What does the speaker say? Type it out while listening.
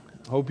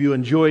Hope you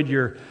enjoyed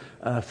your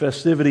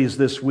festivities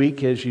this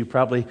week as you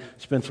probably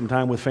spent some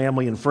time with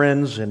family and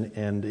friends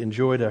and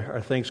enjoyed our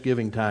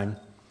Thanksgiving time.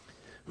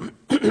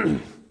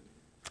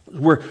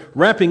 We're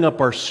wrapping up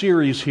our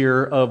series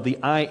here of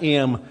the I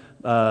Am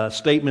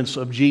statements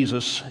of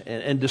Jesus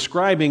and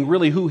describing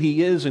really who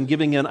He is and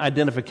giving an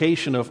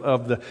identification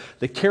of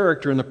the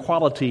character and the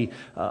quality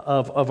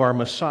of our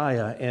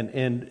Messiah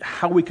and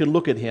how we can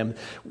look at Him.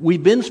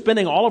 We've been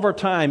spending all of our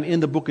time in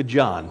the book of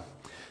John.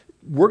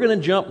 We're going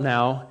to jump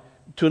now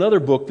to another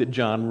book that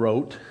John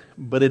wrote,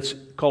 but it's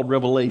called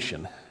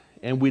Revelation.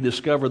 And we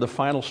discover the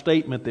final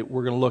statement that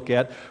we're going to look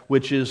at,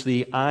 which is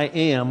the I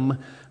am,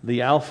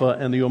 the Alpha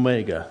and the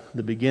Omega,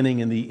 the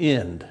beginning and the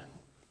end.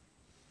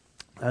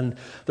 And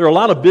there are a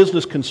lot of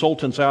business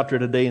consultants out there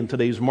today in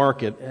today's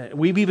market.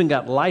 We've even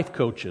got life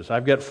coaches.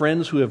 I've got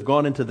friends who have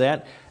gone into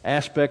that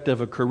aspect of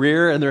a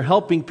career, and they're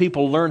helping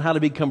people learn how to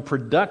become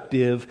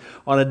productive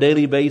on a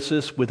daily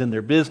basis within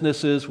their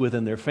businesses,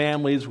 within their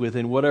families,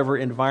 within whatever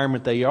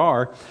environment they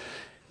are.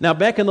 Now,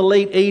 back in the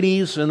late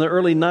 80s and the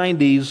early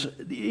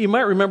 90s, you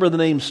might remember the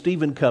name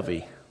Stephen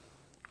Covey.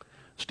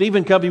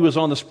 Stephen Covey was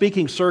on the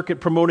speaking circuit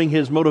promoting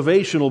his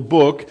motivational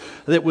book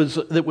that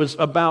was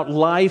about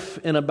life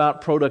and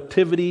about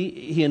productivity.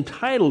 He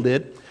entitled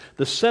it,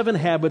 The 7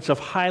 Habits of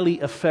Highly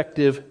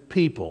Effective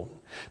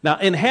People. Now,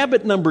 in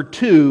habit number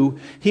 2,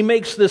 he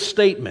makes this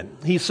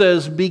statement. He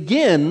says,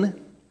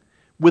 begin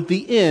with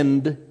the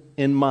end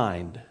in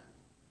mind.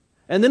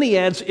 And then he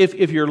adds,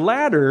 if your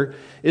ladder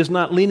is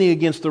not leaning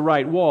against the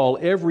right wall,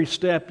 every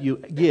step you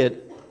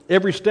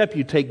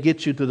take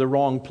gets you to the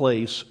wrong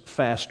place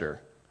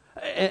faster.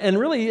 And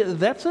really,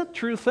 that's a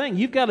true thing.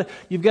 You've got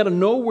to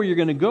know where you're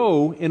going to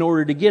go in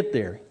order to get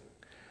there.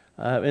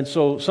 And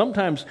so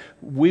sometimes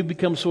we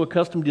become so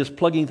accustomed to just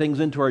plugging things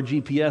into our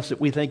GPS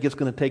that we think it's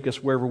going to take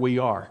us wherever we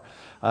are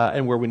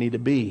and where we need to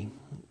be.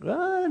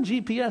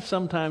 GPS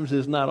sometimes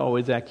is not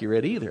always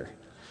accurate either.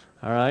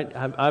 All right,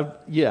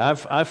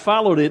 I've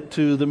followed it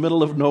to the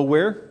middle of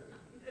nowhere,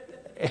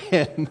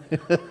 and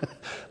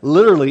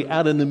literally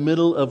out in the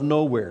middle of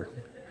nowhere,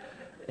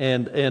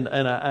 and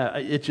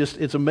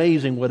it's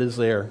amazing what is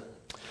there.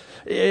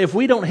 If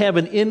we don't have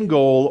an end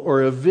goal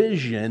or a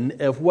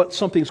vision of what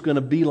something's going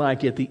to be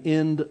like at the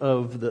end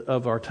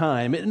of our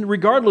time, and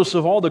regardless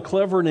of all the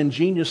clever and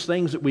ingenious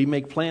things that we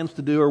make plans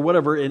to do or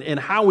whatever, and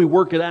how we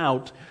work it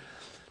out.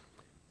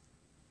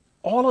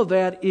 All of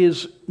that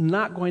is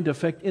not going to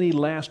affect any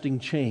lasting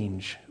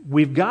change.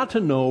 We've got to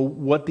know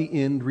what the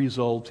end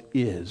result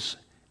is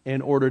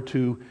in order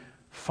to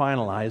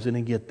finalize it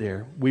and get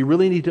there. We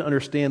really need to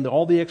understand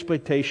all the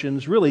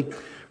expectations, really,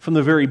 from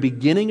the very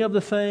beginning of the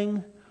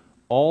thing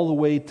all the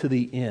way to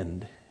the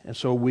end. And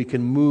so we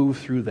can move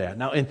through that.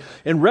 Now,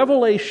 in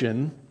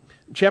Revelation,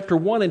 chapter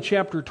 1 and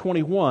chapter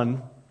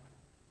 21,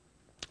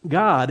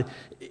 God,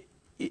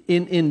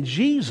 in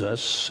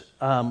Jesus,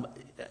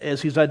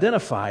 as He's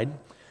identified,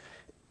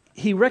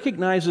 He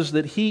recognizes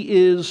that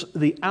He is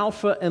the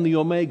Alpha and the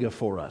Omega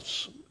for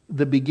us,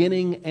 the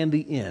beginning and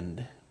the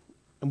end.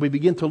 And we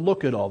begin to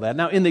look at all that.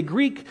 Now, in the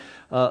Greek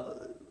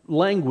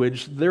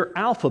language, their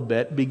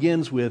alphabet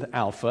begins with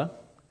Alpha,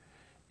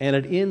 and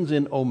it ends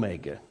in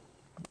Omega.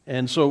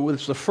 And so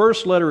it's the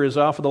first letter is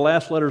Alpha, the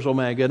last letter is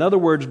Omega. In other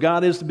words,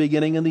 God is the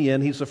beginning and the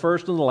end. He's the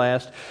first and the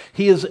last.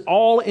 He is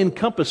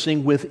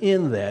all-encompassing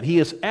within that. He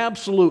is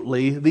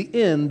absolutely the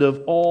end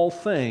of all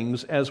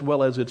things as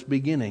well as its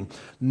beginning.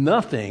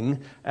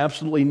 Nothing,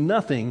 absolutely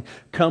nothing,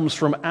 comes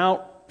from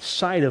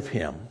outside of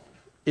Him.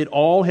 It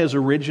all has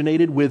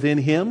originated within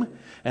Him,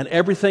 and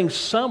everything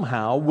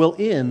somehow will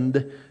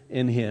end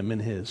in Him, in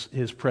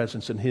His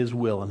presence, and His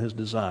will, and His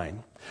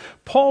design.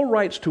 Paul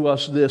writes to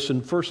us this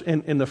in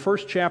the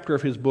first chapter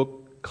of his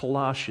book,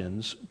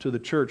 Colossians, to the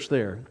church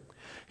there.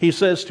 He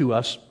says to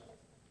us,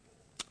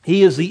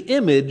 He is the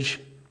image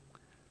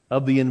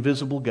of the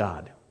invisible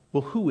God.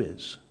 Well, who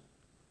is?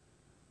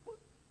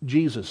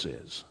 Jesus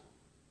is.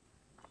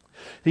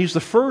 He's the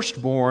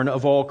firstborn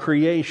of all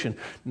creation.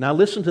 Now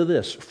listen to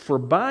this. For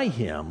by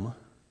Him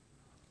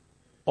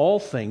all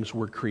things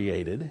were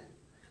created,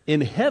 in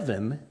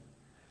heaven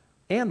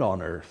and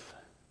on earth.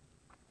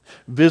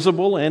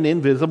 Visible and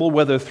invisible,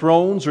 whether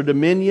thrones or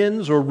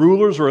dominions or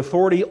rulers or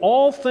authority,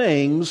 all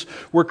things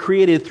were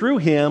created through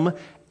Him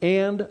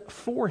and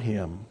for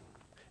Him.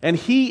 And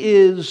He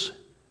is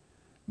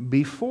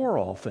before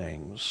all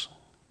things.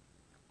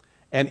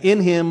 And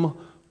in Him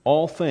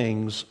all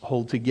things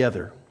hold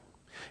together.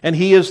 And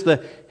He is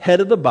the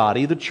head of the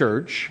body, the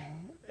church.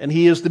 And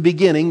He is the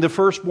beginning, the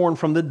firstborn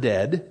from the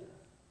dead,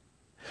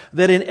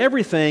 that in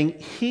everything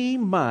He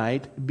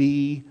might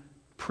be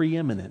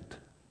preeminent.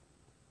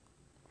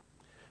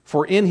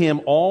 For in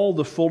Him all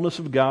the fullness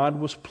of God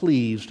was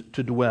pleased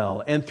to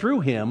dwell, and through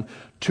Him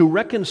to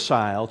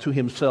reconcile to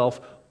Himself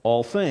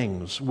all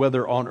things,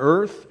 whether on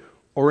earth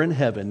or in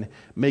heaven,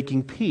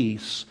 making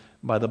peace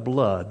by the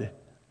blood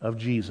of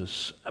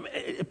Jesus.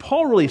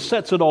 Paul really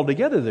sets it all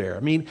together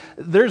there.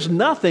 There's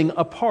nothing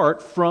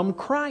apart from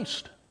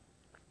Christ.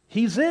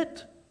 He's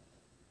it.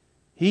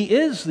 He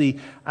is the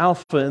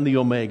Alpha and the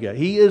Omega.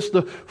 He is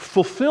the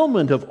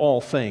fulfillment of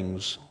all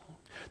things.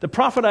 The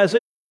prophet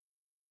Isaiah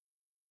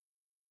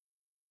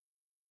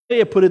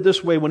put it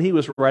this way when he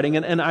was writing,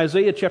 in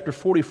Isaiah chapter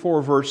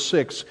 44, verse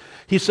 6,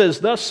 he says,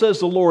 "Thus says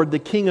the Lord, the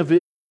King of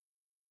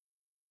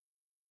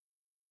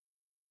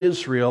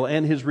Israel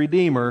and his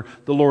Redeemer,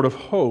 the Lord of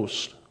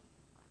hosts.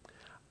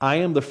 I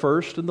am the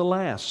first and the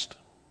last.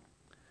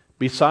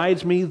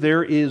 Besides me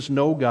there is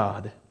no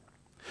God."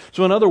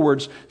 So in other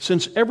words,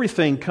 since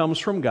everything comes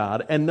from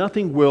God and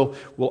nothing will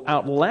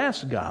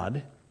outlast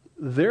God,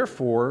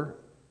 therefore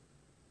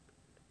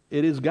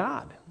it is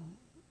God.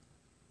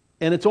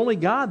 And it's only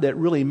God that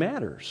really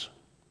matters.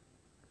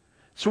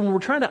 So when we're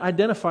trying to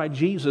identify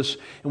Jesus,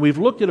 and we've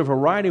looked at a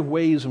variety of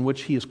ways in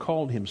which he has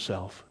called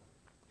himself,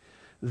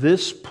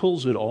 this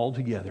pulls it all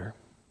together.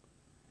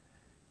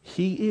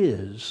 He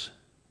is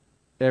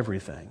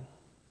everything.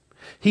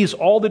 He's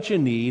all that you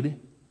need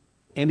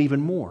and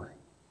even more.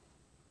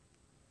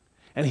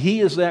 And he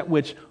is that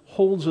which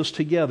holds us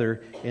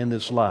together in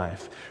this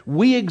life.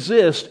 We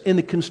exist in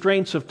the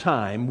constraints of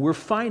time. We're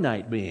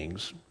finite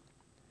beings.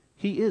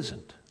 He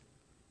isn't.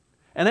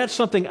 And that's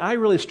something I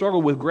really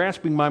struggle with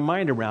grasping my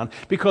mind around,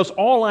 because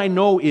all I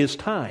know is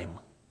time.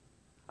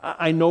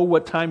 I know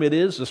what time it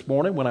is this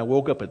morning when I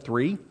woke up at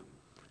 3.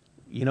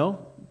 You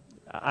know,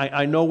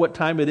 I know what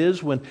time it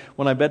is when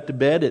I bet to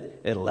bed at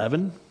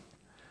 11.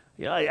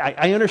 Yeah,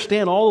 I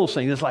understand all those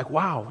things. It's like,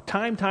 wow,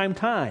 time.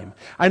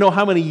 I know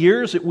how many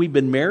years that we've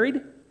been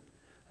married.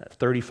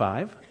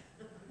 35.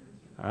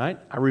 All right,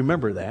 I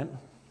remember that.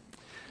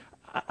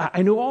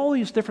 I know all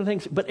these different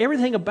things, but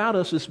everything about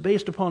us is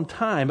based upon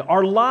time.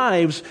 Our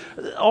lives,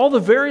 all the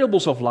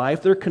variables of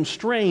life, they're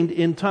constrained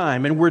in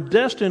time. And we're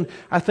destined,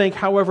 I think,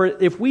 however,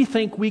 if we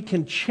think we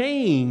can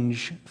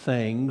change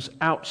things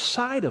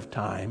outside of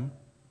time,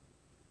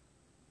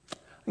 I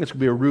think it's going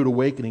to be a rude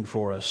awakening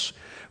for us.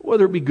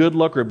 Whether it be good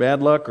luck or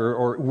bad luck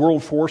or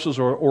world forces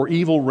or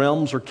evil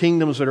realms or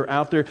kingdoms that are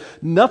out there,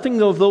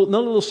 none of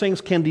those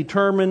things can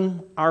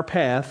determine our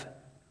path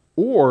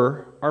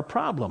or our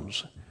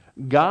problems.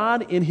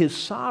 God in his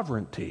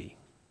sovereignty,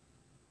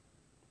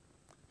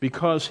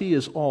 because he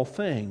is all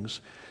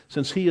things,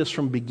 since he is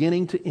from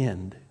beginning to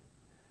end,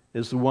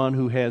 is the one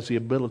who has the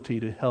ability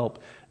to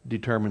help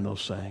determine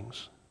those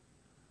things.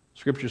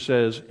 Scripture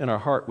says, in our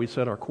heart we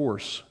set our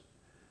course,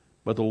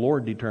 but the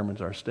Lord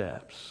determines our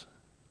steps.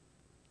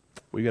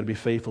 We've got to be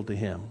faithful to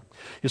him.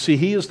 You see,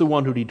 he is the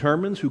one who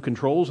determines, who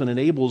controls and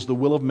enables the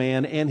will of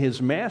man and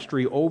his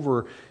mastery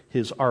over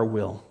our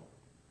will.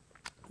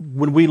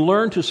 When we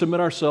learn to submit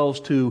ourselves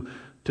to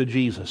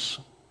Jesus,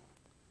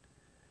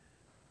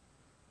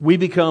 we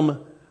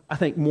become, I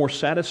think, more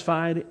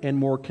satisfied and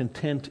more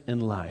content in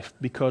life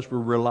because we're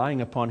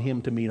relying upon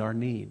him to meet our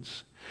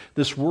needs.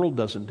 This world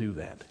doesn't do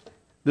that.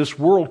 This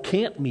world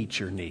can't meet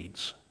your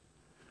needs.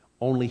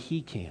 Only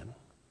he can.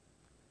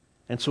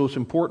 And so it's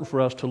important for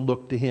us to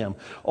look to him.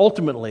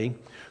 Ultimately,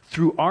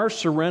 through our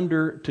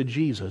surrender to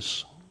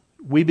Jesus,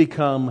 we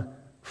become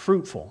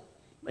fruitful.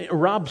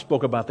 Rob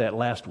spoke about that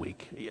last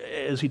week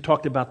as he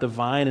talked about the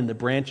vine and the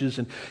branches,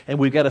 and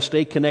we've got to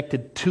stay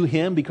connected to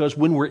him, because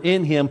when we're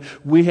in him,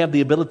 we have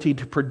the ability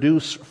to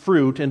produce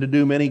fruit and to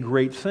do many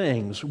great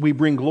things. We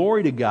bring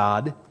glory to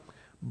God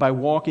by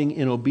walking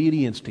in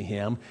obedience to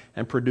him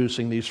and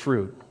producing these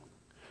fruit.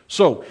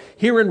 So,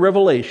 here in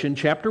Revelation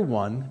chapter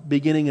 1,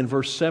 beginning in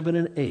verse 7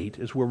 and 8,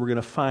 is where we're going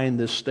to find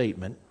this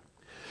statement.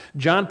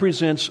 John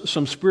presents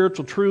some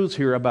spiritual truths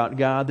here about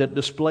God that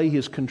display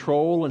his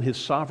control and his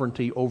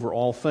sovereignty over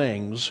all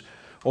things,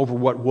 over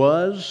what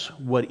was,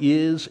 what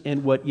is,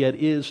 and what yet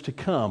is to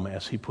come,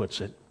 as he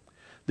puts it.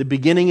 The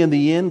beginning and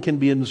the end can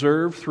be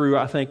observed through,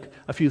 I think,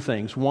 a few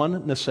things.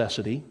 1,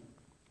 necessity.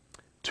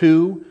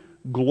 2,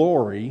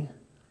 glory.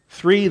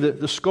 3,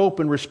 the scope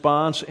and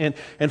response. And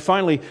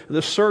finally,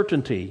 the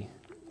certainty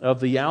of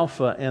the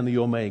Alpha and the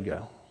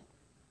Omega.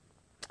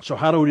 So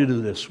how do we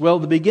do this? Well,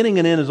 the beginning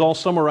and end is all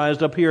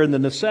summarized up here in the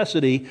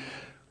necessity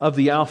of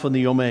the Alpha and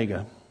the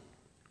Omega.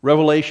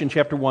 Revelation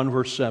chapter 1,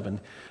 verse 7.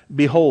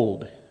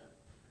 Behold,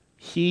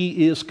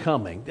 he is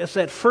coming. That's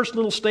that first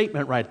little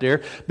statement right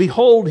there.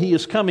 Behold, he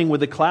is coming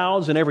with the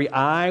clouds, and every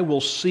eye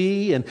will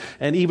see, and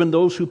even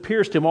those who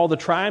pierced him. All the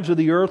tribes of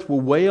the earth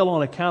will wail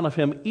on account of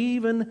him.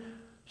 Even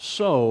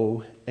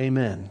so,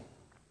 amen.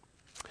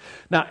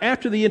 Now,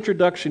 after the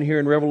introduction here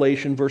in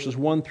Revelation, verses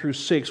 1 through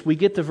 6, we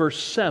get to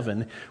verse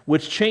 7,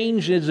 which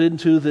changes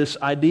into this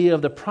idea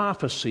of the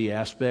prophecy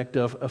aspect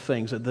of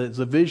things, that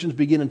the visions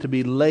beginning to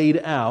be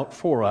laid out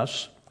for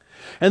us.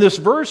 And this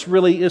verse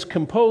really is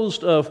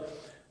composed of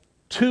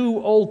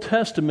 2 Old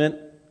Testament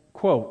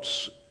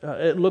quotes.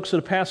 It looks at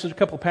a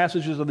couple of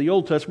passages of the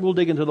Old Testament. We'll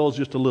dig into those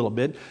just a little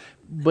bit,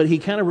 but he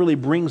kind of really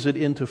brings it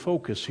into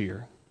focus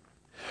here.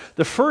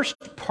 The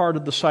first part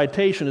of the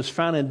citation is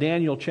found in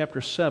Daniel chapter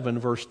 7,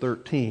 verse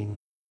 13.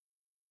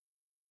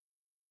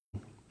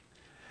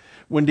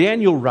 When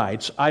Daniel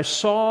writes, I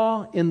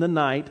saw in the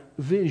night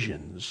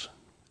visions,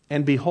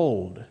 and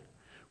behold,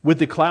 with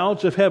the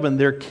clouds of heaven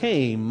there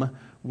came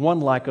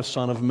one like a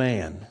son of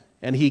man.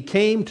 And he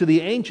came to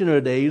the Ancient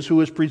of Days who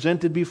was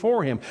presented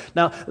before him.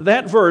 Now,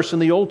 that verse in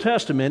the Old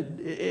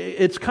Testament,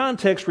 its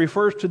context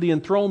refers to the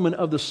enthronement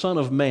of the Son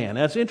of Man.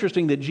 That's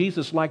interesting that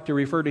Jesus liked to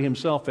refer to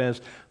himself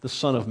as the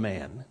Son of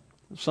Man.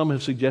 Some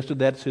have suggested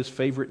that's his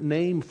favorite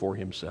name for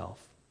himself.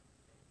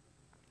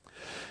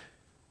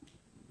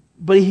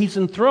 But he's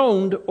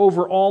enthroned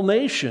over all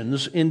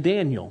nations in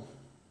Daniel.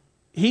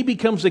 He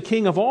becomes the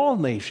king of all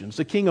nations,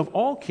 the king of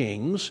all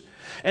kings.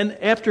 And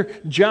after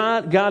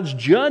God's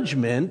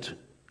judgment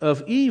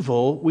of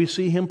evil, we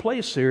see him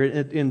placed there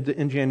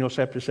in Daniel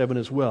chapter 7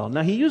 as well.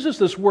 Now, he uses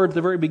this word at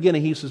the very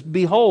beginning. He says,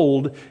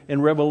 behold,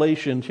 in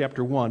Revelation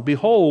chapter 1.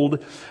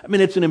 Behold, I mean,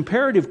 it's an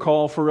imperative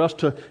call for us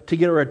to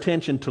get our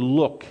attention to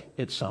look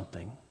at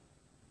something.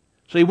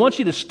 So he wants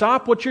you to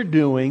stop what you're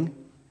doing,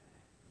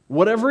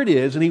 whatever it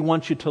is, and he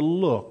wants you to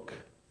look.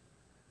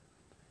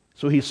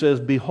 So he says,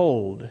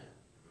 behold.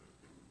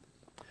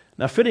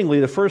 Now,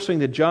 fittingly, the first thing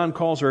that John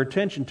calls our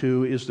attention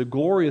to is the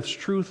glorious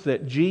truth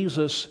that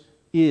Jesus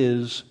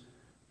is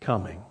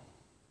coming.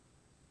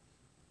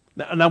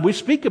 Now, we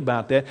speak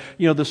about that,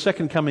 the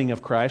second coming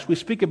of Christ. We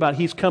speak about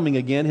He's coming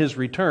again, His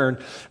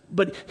return.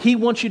 But He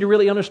wants you to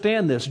really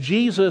understand this.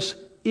 Jesus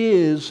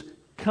is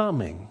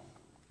coming.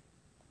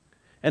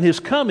 And His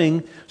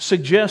coming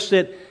suggests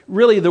that,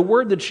 really, the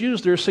word that's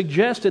used there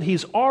suggests that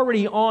He's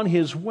already on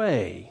His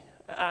way.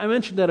 I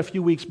mentioned that a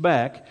few weeks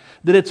back,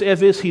 that it's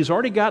as if He's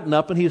already gotten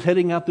up and He's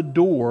heading out the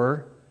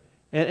door,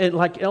 and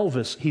like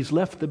Elvis, He's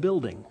left the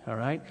building, all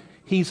right?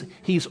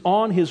 He's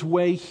on His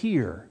way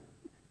here.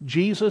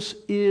 Jesus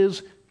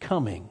is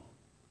coming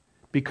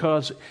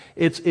because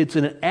it's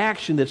an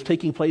action that's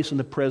taking place in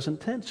the present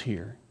tense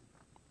here.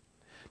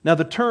 Now,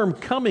 the term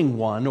coming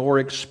one or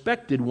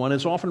expected one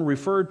is often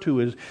referred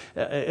to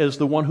as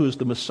the one who is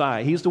the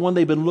Messiah. He's the one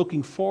they've been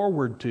looking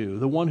forward to,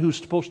 the one who's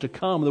supposed to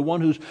come, the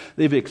one who's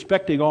they've been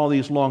expecting all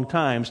these long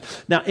times.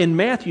 Now, in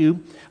Matthew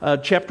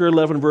chapter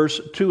 11, verse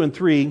 2 and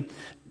 3,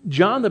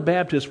 John the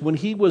Baptist, when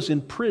he was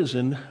in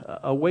prison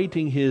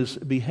awaiting his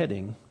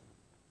beheading,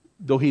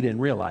 though he didn't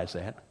realize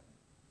that,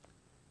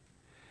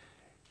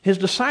 his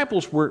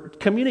disciples were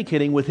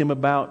communicating with him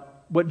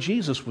about what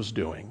Jesus was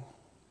doing.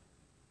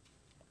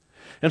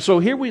 And so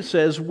here it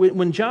says,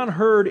 when John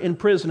heard in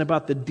prison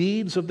about the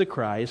deeds of the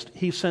Christ,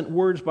 he sent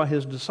words by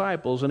his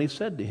disciples, and he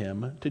said to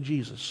him, to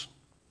Jesus,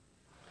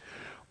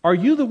 are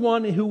you the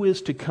one who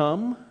is to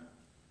come,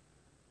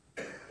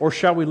 or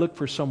shall we look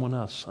for someone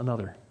else,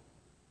 another?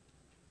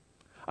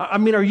 I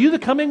mean, are you the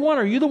coming one?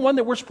 Are you the one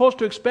that we're supposed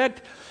to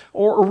expect?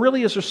 Or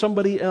really is there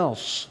somebody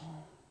else?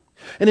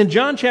 And in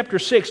John chapter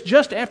 6,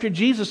 just after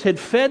Jesus had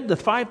fed the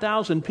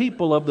 5,000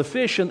 people of the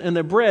fish and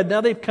the bread,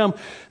 now they've come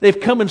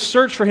and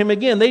searched for Him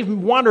again. They've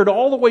wandered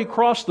all the way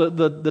across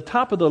the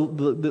top of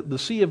the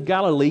Sea of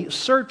Galilee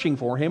searching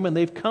for Him, and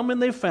they've come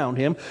and they've found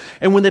Him.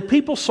 And when the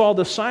people saw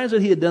the signs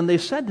that He had done, they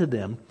said to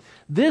them,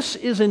 this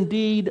is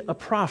indeed a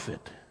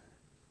prophet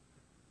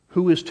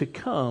who is to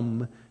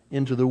come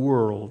into the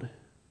world.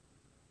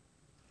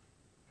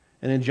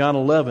 And in John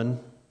 11,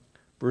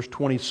 verse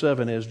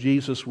 27, as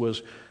Jesus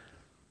was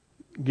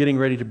getting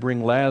ready to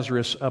bring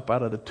Lazarus up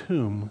out of the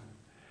tomb,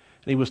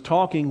 and He was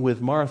talking with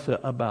Martha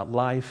about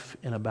life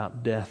and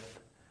about death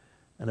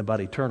and about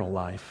eternal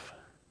life,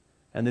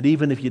 and that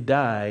even if you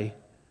die,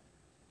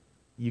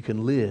 you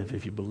can live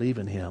if you believe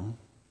in Him.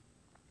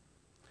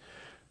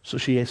 So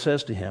she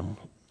says to Him,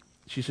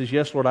 she says,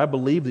 yes, Lord, I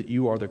believe that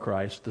You are the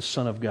Christ, the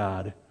Son of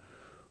God,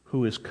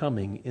 who is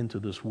coming into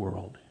this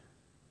world.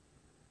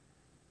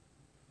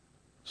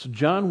 So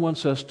John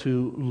wants us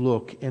to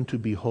look and to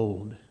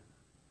behold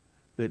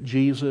that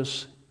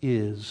Jesus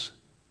is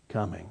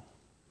coming.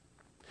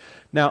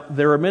 Now,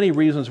 there are many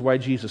reasons why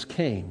Jesus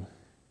came.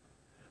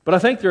 But I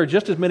think there are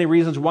just as many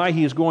reasons why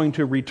He is going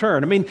to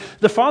return. I mean,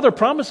 the Father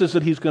promises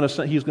that He's going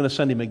to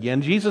send Him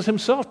again. Jesus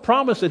Himself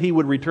promised that He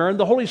would return.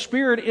 The Holy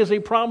Spirit is a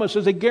promise,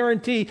 is a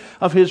guarantee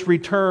of His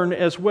return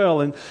as well.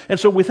 And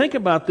so we think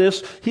about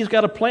this. He's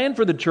got a plan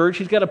for the church.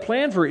 He's got a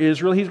plan for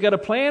Israel. He's got a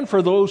plan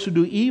for those who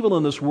do evil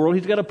in this world.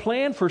 He's got a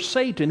plan for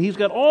Satan. He's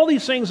got all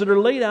these things that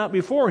are laid out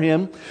before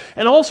Him.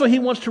 And also He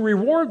wants to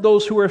reward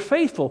those who are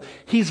faithful.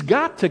 He's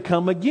got to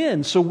come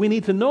again. So we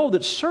need to know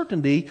that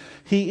certainty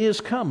He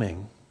is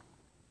coming.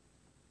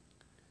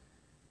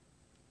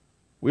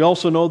 We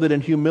also know that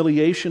in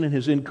humiliation in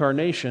His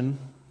incarnation,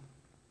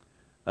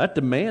 that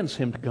demands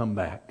Him to come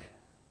back.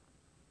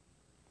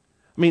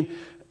 I mean,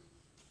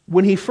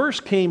 when He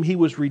first came, He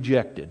was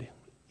rejected.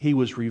 He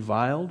was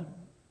reviled.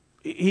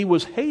 He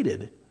was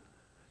hated.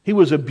 He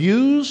was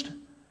abused.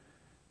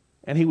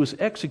 And He was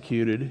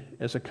executed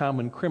as a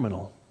common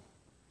criminal.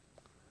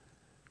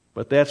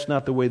 But that's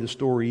not the way the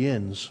story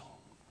ends.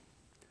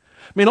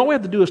 I mean, all we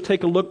have to do is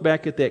take a look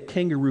back at that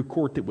kangaroo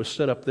court that was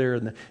set up there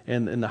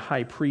in the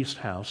high priest's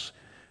house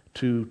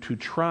to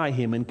try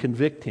Him and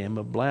convict Him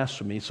of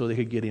blasphemy so they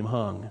could get Him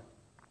hung.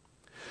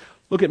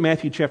 Look at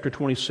Matthew chapter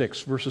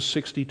 26, verses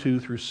 62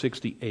 through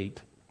 68.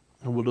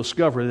 And we'll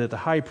discover that the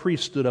high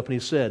priest stood up and he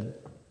said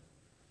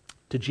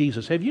to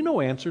Jesus, have you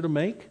no answer to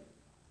make?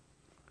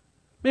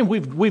 I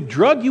mean, we've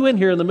drug you in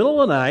here in the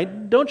middle of the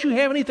night. Don't you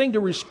have anything to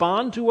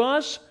respond to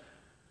us?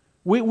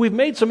 We've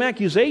made some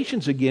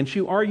accusations against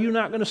you. Are you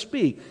not going to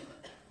speak?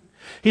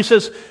 He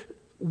says,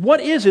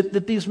 what is it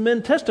that these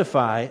men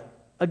testify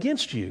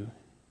against you?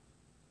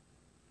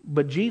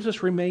 But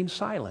Jesus remained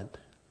silent.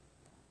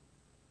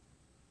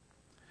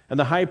 And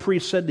the high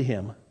priest said to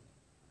him,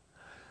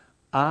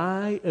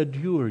 I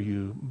adjure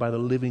you by the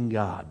living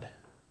God.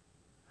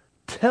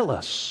 Tell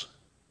us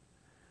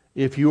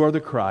if you are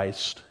the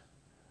Christ,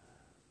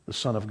 the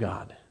Son of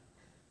God.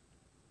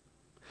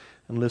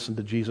 And listen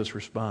to Jesus'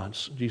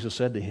 response. Jesus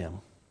said to him,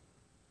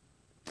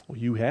 well,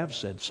 you have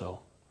said so.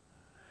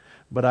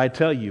 But I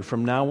tell you,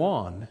 from now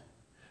on,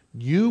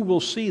 you will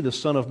see the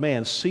Son of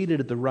Man seated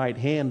at the right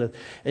hand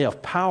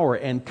of power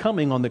and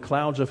coming on the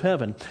clouds of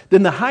heaven.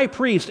 Then the high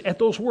priest, at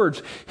those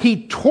words,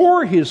 he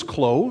tore his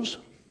clothes.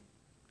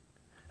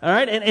 All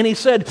right, and he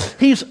said,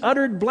 he's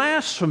uttered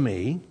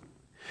blasphemy.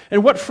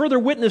 And what further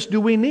witness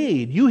do we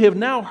need? You have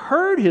now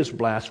heard his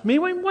blasphemy.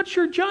 What's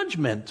your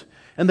judgment?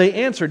 And they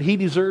answered, he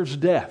deserves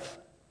death.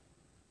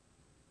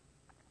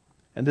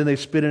 And then they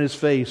spit in his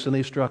face and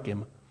they struck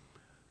him.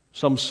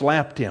 Some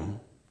slapped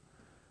him,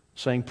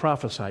 saying,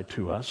 prophesy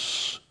to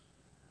us,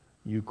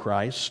 you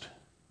Christ.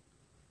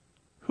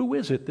 Who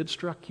is it that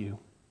struck you?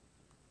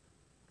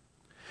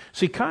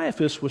 See,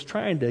 Caiaphas was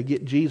trying to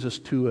get Jesus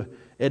to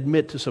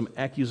admit to some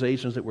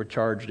accusations that were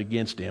charged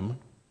against him,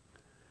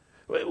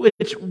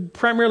 which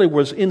primarily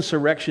was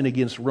insurrection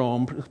against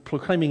Rome,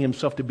 proclaiming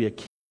himself to be a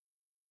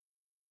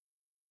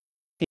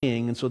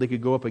king, and so they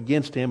could go up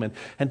against him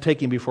and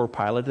take him before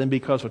Pilate, and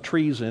because of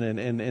treason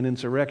and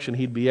insurrection,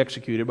 he'd be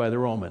executed by the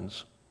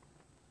Romans.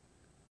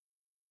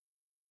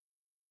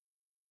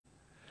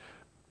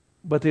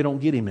 But they don't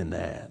get him in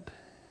that.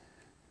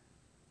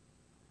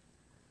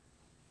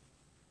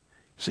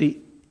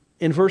 See,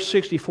 in verse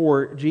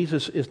 64,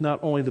 Jesus is not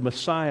only the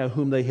Messiah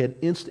whom they had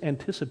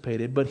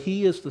anticipated, but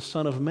he is the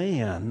Son of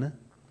Man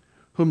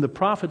whom the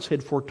prophets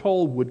had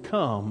foretold would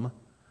come,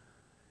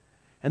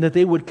 and that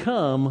they would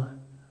come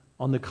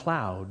on the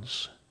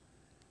clouds.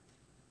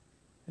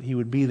 And he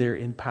would be there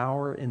in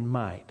power and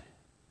might.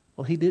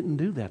 Well, he didn't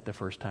do that the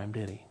first time,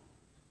 did he?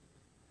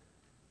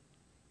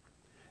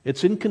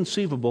 It's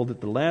inconceivable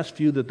that the last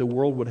view that the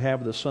world would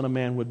have of the Son of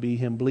Man would be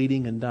him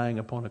bleeding and dying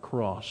upon a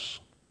cross.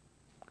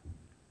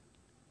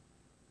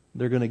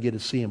 They're going to get to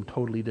see him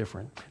totally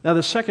different. Now,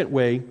 the second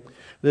way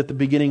that the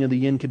beginning of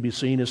the end can be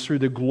seen is through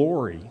the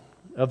glory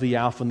of the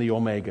Alpha and the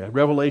Omega.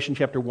 Revelation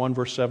chapter 1,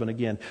 verse 7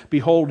 again.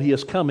 Behold, he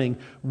is coming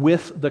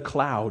with the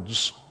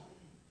clouds.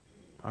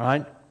 All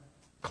right?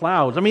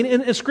 Clouds. I mean,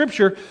 in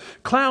Scripture,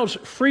 clouds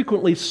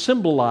frequently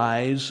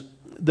symbolize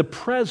the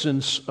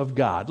presence of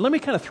God. Let me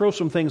kind of throw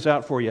some things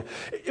out for you.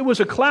 It was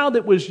a cloud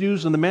that was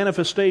used in the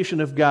manifestation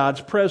of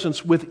God's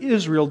presence with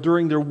Israel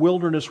during their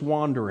wilderness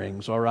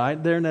wanderings, all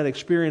right? During that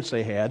experience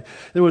they had,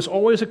 there was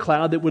always a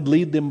cloud that would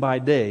lead them by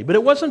day. But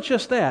it wasn't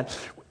just that.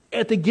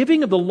 At the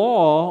giving of the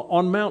law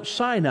on Mount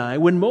Sinai,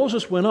 when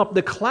Moses went up,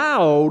 the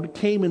cloud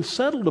came and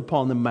settled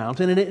upon the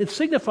mountain, and it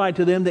signified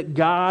to them that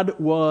God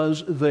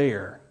was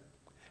there,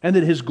 and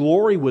that his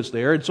glory was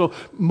there. And so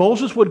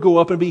Moses would go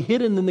up and be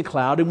hidden in the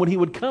cloud, and when he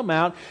would come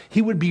out,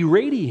 he would be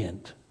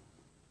radiant.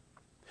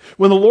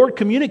 When the Lord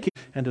communicated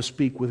and to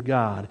speak with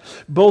God,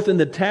 both in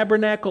the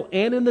tabernacle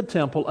and in the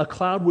temple, a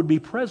cloud would be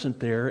present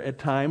there at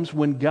times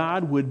when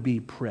God would be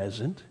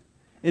present,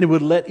 and it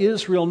would let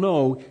Israel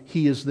know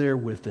he is there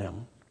with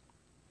them.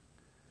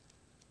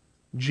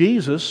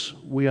 Jesus,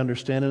 we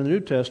understand in the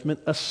New Testament,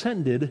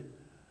 ascended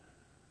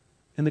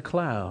in the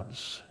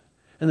clouds.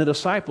 And the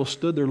disciples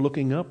stood there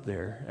looking up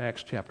there,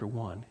 Acts chapter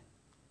 1.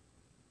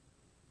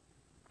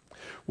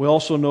 We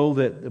also know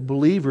that the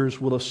believers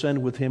will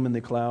ascend with him in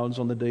the clouds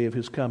on the day of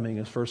his coming,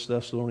 as 1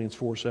 Thessalonians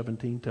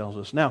 4:17 tells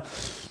us. Now,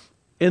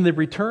 in the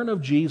return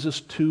of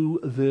Jesus to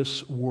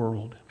this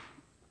world,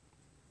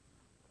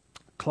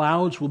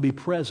 clouds will be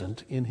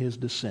present in his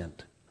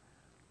descent.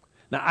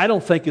 Now, I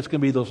don't think it's going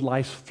to be those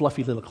nice,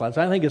 fluffy little clouds.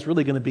 I think it's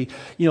really going to be,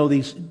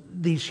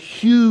 these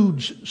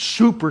huge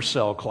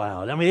supercell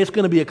clouds. I mean, it's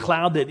going to be a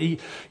cloud that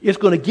it's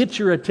going to get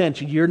your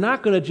attention. You're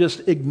not going to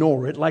just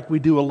ignore it like we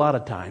do a lot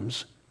of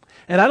times.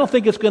 And I don't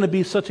think it's going to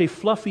be such a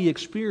fluffy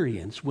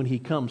experience when he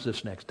comes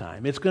this next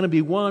time. It's going to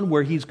be one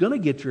where he's going to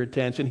get your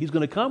attention. He's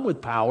going to come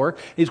with power.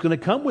 He's going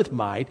to come with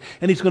might.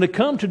 And he's going to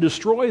come to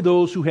destroy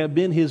those who have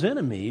been his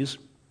enemies.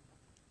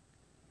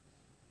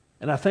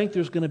 And I think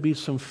there's going to be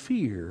some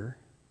fear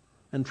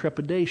and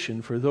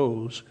trepidation for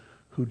those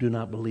who do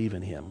not believe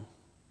in him.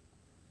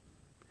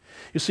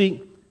 You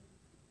see,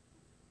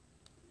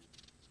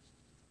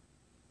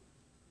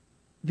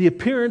 the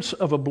appearance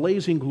of a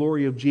blazing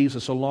glory of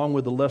Jesus, along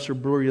with the lesser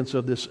brilliance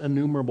of this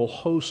innumerable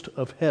host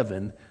of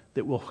heaven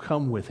that will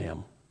come with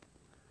him,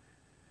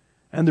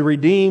 and the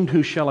redeemed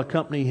who shall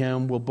accompany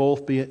him, will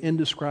both be an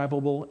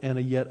indescribable and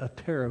yet a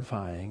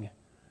terrifying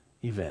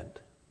event.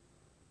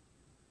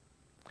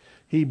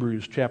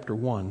 Hebrews chapter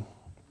 1.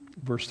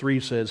 Verse 3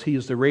 says, he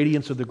is the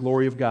radiance of the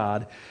glory of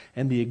God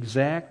and the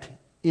exact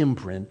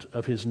imprint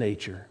of his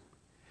nature,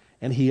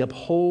 and He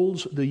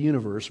upholds the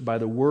universe by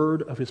the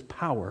word of His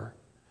power.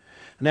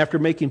 And after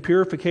making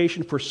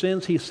purification for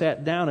sins, He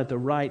sat down at the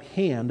right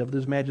hand of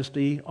His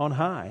majesty on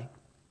high.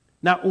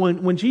 Now,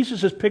 when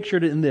Jesus is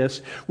pictured in this,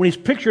 when He's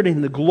pictured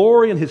in the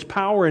glory and His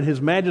power and His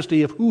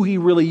majesty of who He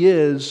really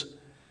is,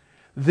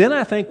 then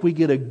I think we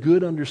get a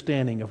good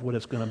understanding of what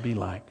it's going to be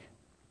like.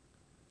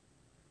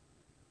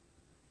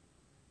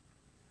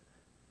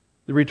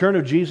 The return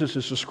of Jesus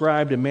is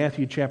described in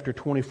Matthew chapter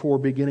 24,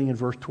 beginning in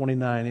verse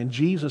 29, and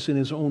Jesus, in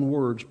His own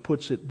words,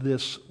 puts it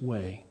this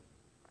way.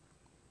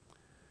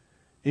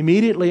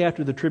 Immediately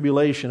after the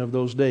tribulation of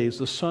those days,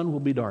 the sun will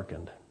be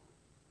darkened,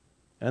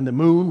 and the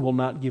moon will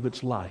not give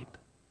its light,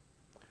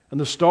 and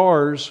the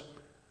stars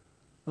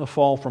will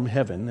fall from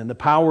heaven, and the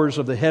powers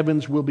of the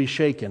heavens will be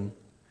shaken.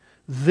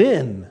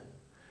 Then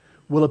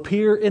will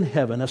appear in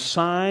heaven a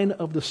sign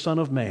of the Son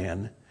of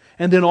Man,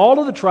 and then all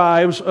of the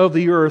tribes of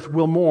the earth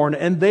will mourn,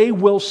 and they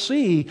will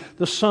see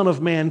the Son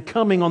of Man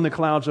coming on the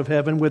clouds of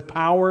heaven with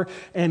power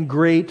and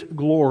great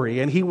glory.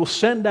 And He will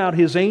send out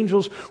His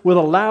angels with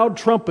a loud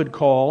trumpet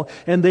call,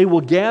 and they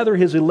will gather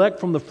His elect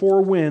from the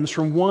four winds,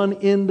 from one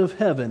end of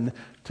heaven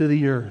to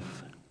the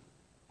earth.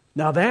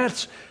 Now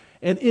that's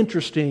an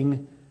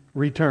interesting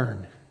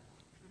return.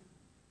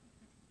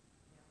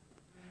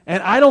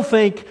 And I don't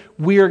think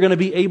we are going to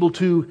be able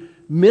to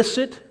miss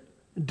it,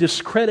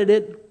 discredit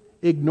it,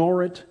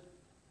 ignore it,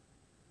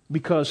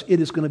 because it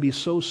is going to be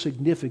so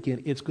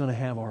significant, it's going to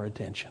have our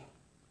attention.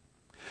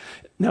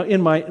 Now,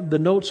 in the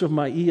notes of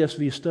my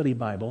ESV study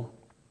Bible,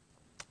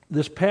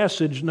 this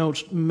passage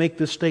notes make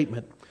this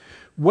statement.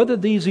 Whether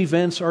these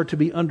events are to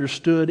be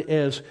understood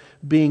as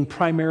being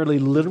primarily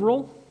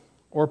literal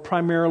or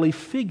primarily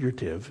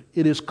figurative,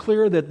 it is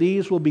clear that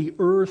these will be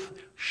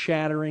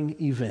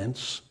earth-shattering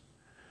events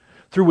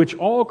through which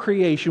all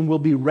creation will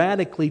be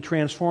radically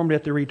transformed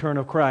at the return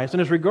of Christ.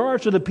 And as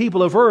regards to the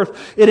people of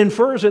earth, it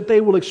infers that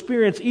they will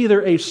experience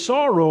either a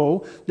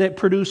sorrow that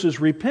produces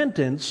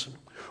repentance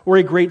or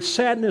a great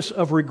sadness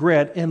of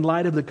regret in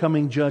light of the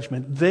coming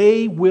judgment.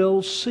 They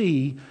will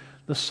see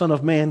the Son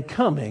of Man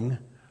coming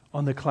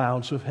on the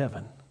clouds of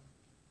heaven.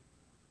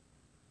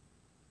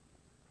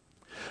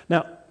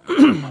 Now,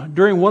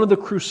 during one of the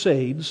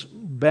Crusades,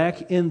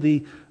 back in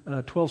the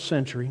 12th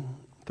century,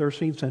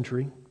 13th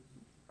century,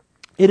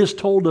 it is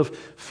told of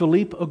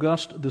Philippe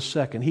Auguste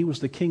II. He was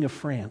the king of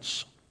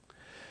France.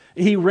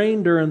 He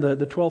reigned during the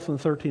 12th and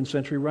 13th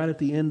century, right at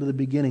the end of the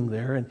beginning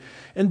there.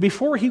 And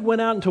before he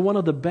went out into one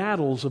of the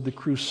battles of the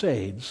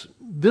Crusades,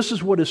 this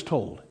is what is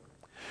told.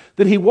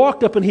 That he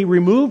walked up and he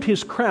removed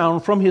his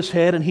crown from his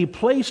head and he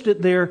placed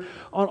it there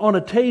on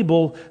a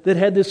table that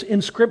had this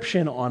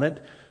inscription on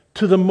it,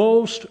 "To the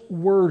most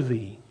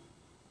worthy."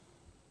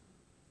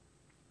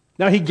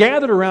 Now he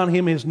gathered around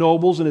him his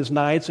nobles and his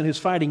knights and his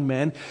fighting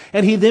men,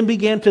 and he then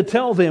began to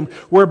tell them,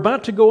 "We're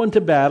about to go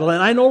into battle,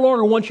 and I no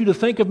longer want you to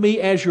think of me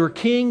as your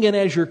king and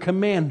as your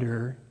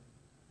commander,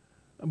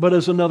 but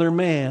as another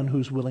man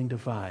who's willing to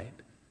fight."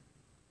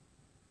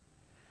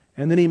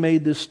 And then he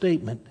made this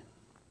statement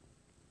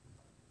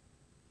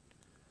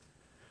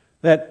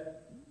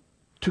that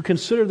to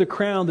consider the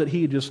crown that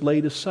he had just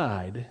laid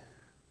aside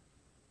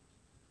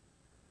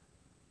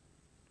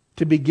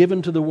to be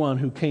given to the one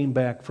who came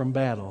back from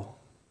battle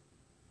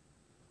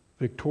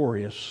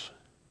victorious,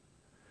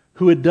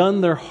 who had done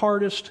their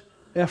hardest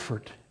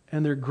effort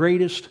and their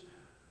greatest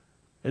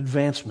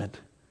advancement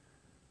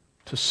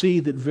to see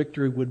that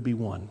victory would be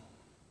won.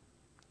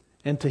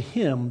 And to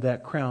him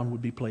that crown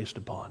would be placed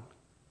upon.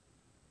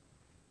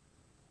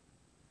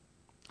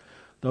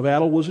 The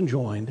battle was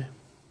enjoined,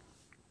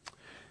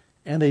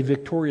 and they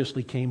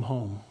victoriously came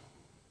home.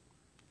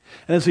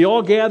 And as they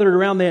all gathered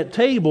around that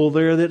table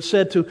there that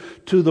said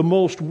to the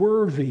most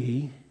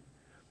worthy,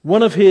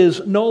 one of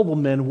his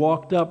noblemen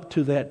walked up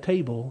to that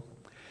table,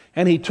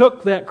 and he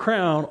took that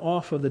crown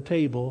off of the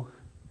table,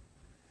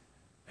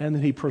 and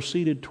then he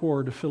proceeded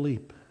toward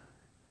Philippe,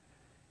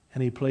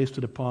 and he placed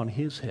it upon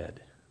his head.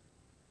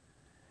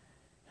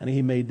 And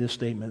he made this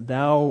statement,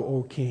 "Thou,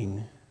 O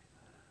King,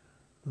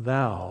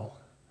 thou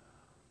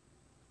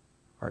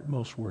art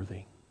most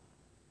worthy."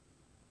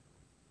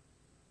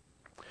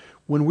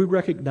 When we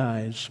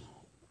recognize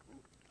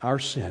our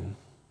sin,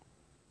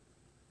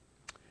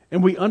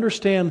 and we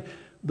understand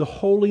the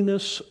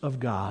holiness of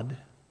God,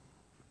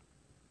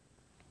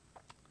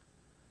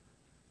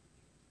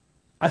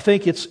 I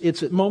think it's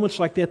at moments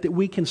like that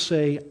we can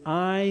say,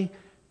 "I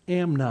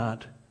am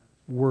not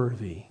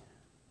worthy,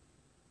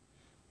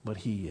 but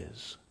He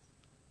is."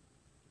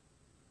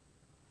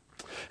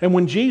 And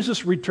when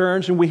Jesus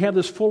returns and we have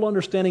this full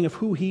understanding of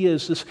who He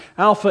is, this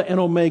Alpha and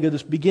Omega,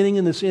 this beginning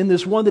and this end,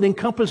 this one that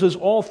encompasses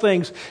all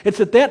things, it's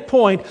at that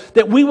point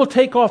that we will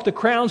take off the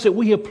crowns that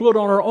we have put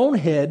on our own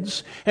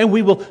heads and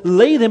we will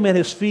lay them at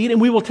His feet, and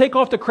we will take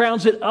off the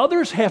crowns that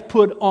others have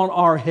put on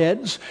our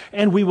heads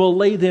and we will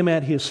lay them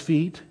at His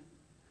feet,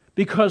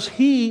 because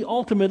He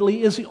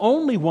ultimately is the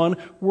only one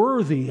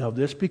worthy of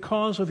this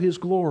because of His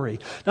glory.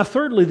 Now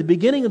thirdly, the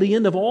beginning and the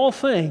end of all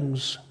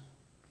things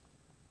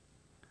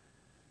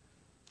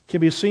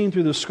can be seen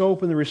through the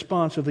scope and the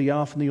response of the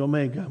Alpha and the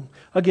Omega.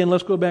 Again,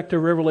 let's go back to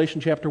Revelation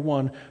chapter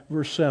 1,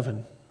 verse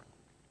 7.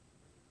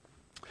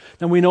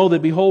 Now we know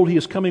that, behold, he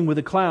is coming with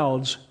the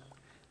clouds.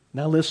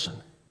 Now listen,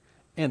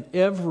 and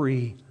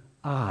every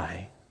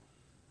eye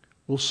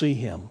will see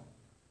him.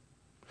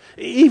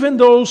 Even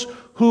those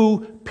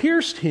who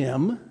pierced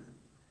him,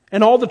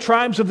 and all the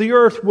tribes of the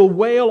earth will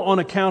wail on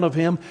account of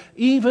him.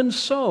 Even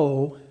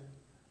so,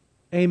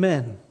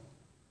 amen.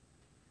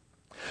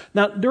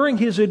 Now, during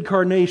his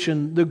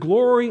incarnation, the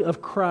glory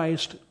of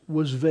Christ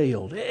was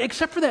veiled,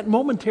 except for that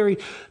momentary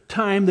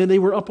time that they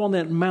were up on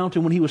that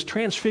mountain when he was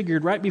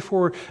transfigured right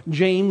before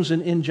James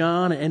and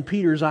John and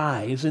Peter's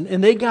eyes.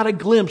 And they got a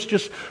glimpse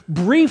just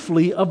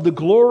briefly of the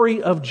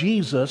glory of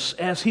Jesus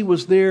as he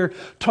was there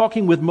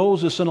talking with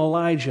Moses and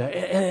Elijah.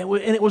 And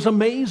it was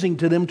amazing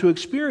to them to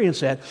experience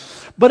that.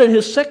 But at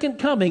his second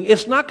coming,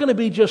 it's not going to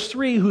be just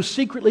three who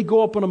secretly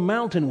go up on a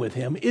mountain with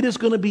him. It is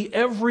going to be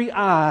every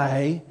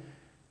eye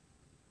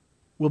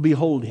will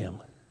behold him.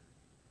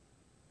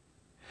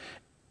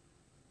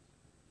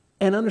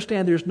 And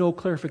understand there's no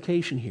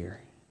clarification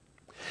here.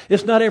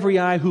 It's not every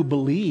eye who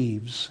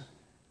believes.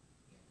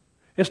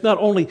 It's not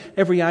only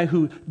every eye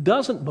who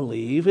doesn't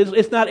believe.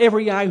 It's not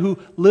every eye who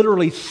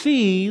literally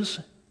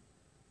sees.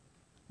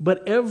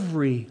 But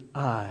every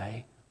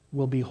eye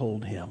will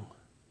behold him.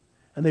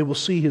 And they will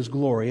see his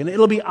glory. And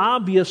it'll be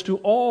obvious to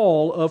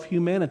all of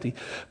humanity.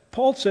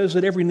 Paul says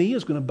that every knee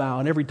is going to bow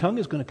and every tongue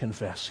is going to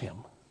confess him.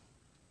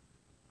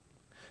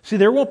 See,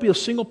 there won't be a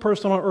single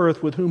person on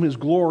earth with whom his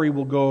glory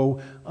will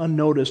go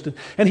unnoticed.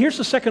 And here's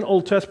the second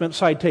Old Testament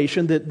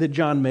citation that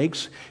John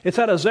makes. It's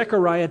out of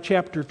Zechariah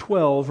chapter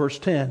 12, verse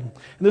 10. And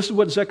this is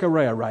what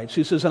Zechariah writes.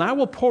 He says, "And I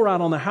will pour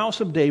out on the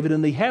house of David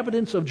and the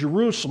inhabitants of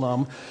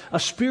Jerusalem a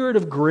spirit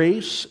of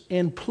grace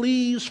and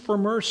pleas for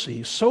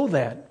mercy, so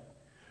that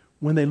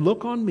when they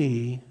look on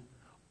me,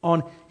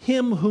 on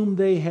him whom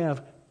they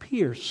have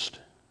pierced,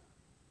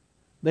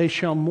 they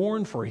shall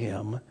mourn for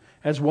him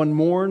as one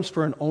mourns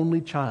for an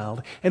only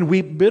child, and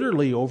weep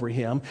bitterly over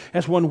him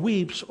as one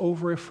weeps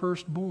over a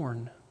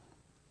firstborn."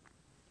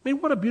 I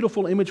mean, what a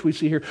beautiful image we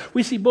see here.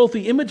 We see both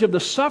the image of the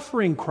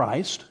suffering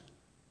Christ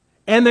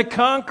and the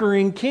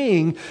conquering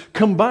King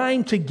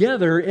combined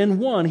together in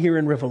one here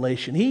in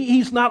Revelation.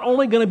 He's not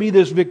only going to be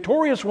this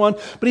victorious one,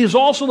 but he's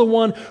also the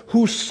one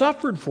who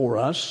suffered for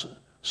us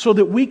so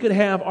that we could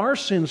have our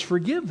sins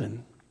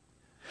forgiven.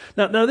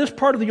 Now, this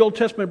part of the Old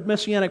Testament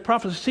messianic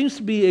prophecy seems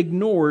to be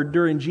ignored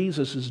during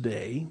Jesus'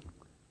 day.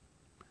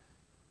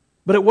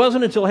 But it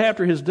wasn't until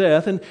after his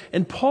death,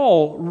 and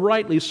Paul,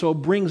 rightly so,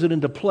 brings it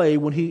into play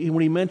when he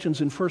mentions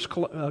in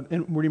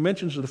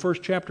the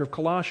first chapter of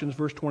Colossians,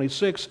 verse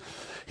 26.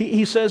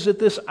 He says that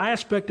this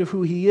aspect of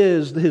who he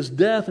is, his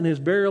death and his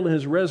burial and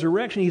his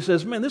resurrection, he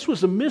says, man, this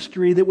was a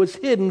mystery that was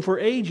hidden for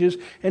ages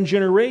and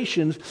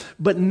generations,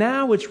 but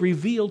now it's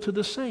revealed to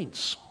the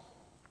saints.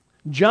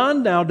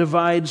 John now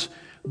divides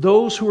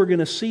those who are going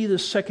to see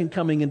this second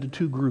coming into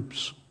two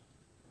groups.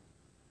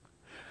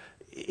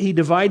 He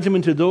divides them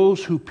into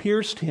those who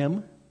pierced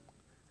him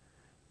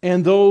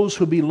and those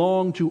who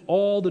belong to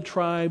all the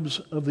tribes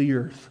of the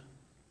earth.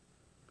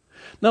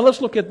 Now let's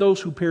look at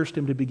those who pierced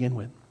him to begin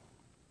with.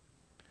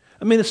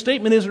 I mean, the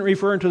statement isn't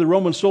referring to the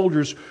Roman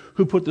soldiers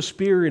who put the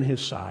spear in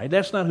his side.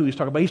 That's not who he's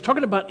talking about. He's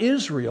talking about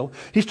Israel.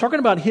 He's talking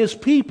about his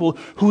people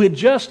who had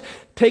just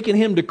taken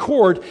him to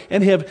court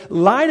and have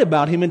lied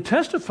about him and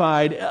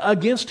testified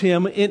against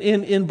him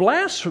in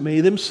blasphemy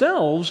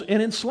themselves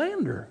and in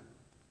slander.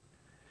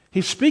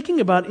 He's speaking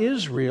about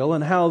Israel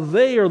and how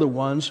they are the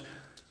ones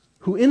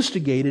who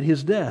instigated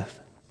his death.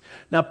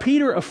 Now,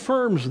 Peter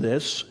affirms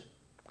this,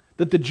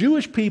 that the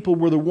Jewish people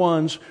were the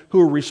ones who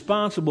were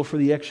responsible for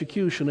the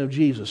execution of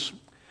Jesus.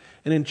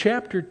 And in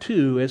chapter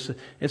 2,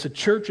 as the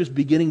church is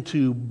beginning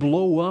to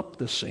blow up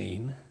the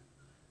scene,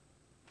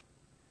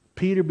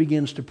 Peter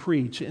begins to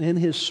preach. And in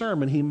his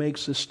sermon, he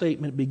makes this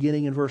statement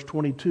beginning in verse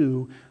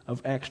 22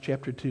 of Acts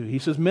chapter 2. He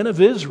says, "Men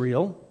of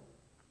Israel,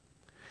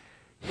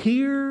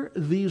 hear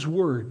these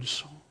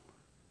words.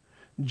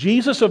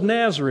 Jesus of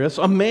Nazareth,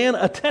 a man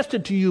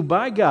attested to you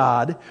by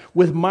God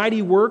with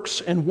mighty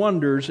works and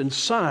wonders and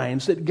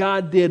signs that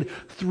God did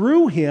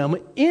through him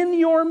in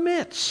your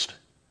midst.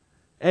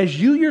 As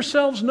you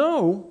yourselves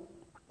know,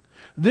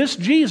 this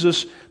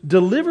Jesus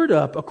delivered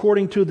up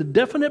according to the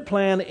definite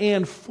plan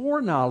and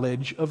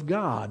foreknowledge of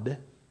God,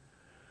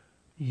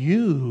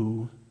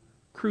 you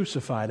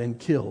crucified and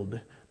killed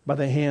by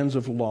the hands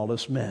of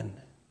lawless men.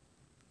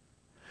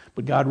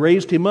 But God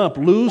raised him up,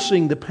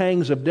 loosing the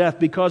pangs of death,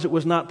 because it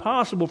was not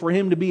possible for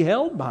him to be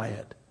held by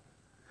it.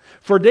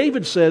 For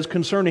David says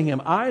concerning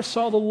him, I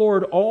saw the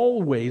Lord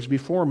always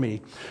before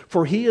me,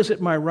 for he is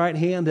at my right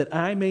hand that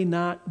I may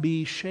not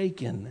be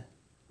shaken.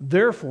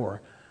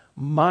 Therefore,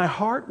 my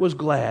heart was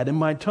glad and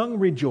my tongue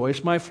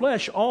rejoiced. My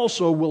flesh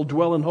also will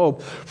dwell in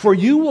hope. For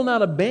you will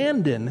not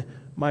abandon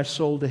my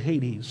soul to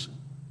Hades,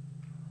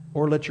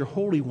 or let your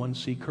Holy One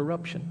see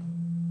corruption."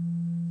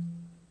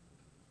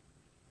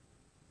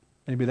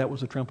 Maybe that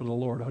was the trumpet of the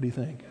Lord. How do you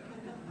think?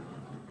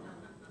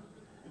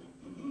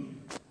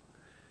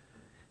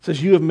 It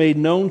says, you have made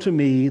known to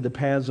me the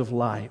paths of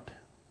light,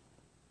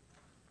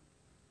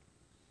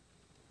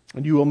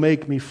 and you will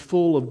make me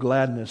full of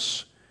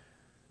gladness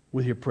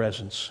with your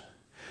presence.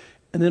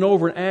 And then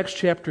over in Acts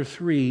chapter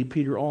 3,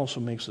 Peter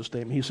also makes a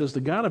statement. He says, the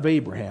God of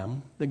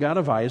Abraham, the God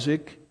of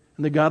Isaac,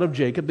 and the God of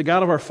Jacob, the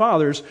God of our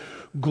fathers,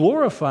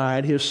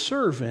 glorified his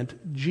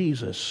servant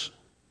Jesus,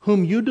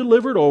 whom you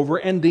delivered over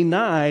and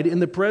denied in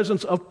the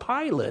presence of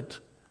Pilate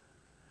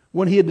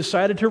when he had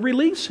decided to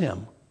release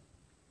him.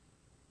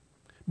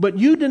 But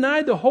you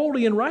denied the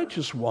holy and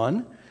righteous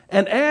one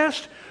and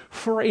asked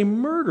for a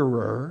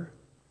murderer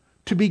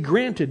to be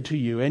granted to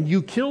you, and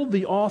you killed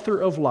the author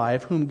of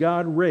life, whom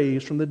God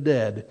raised from the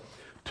dead.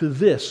 To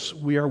this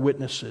we are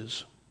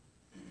witnesses.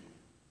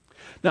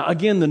 Now,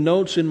 again, the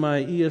notes in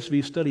my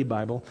ESV study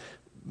Bible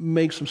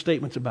make some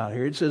statements about it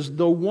here. It says,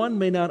 though one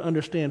may not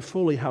understand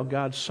fully how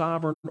God's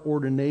sovereign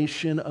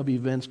ordination of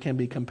events can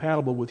be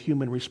compatible with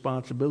human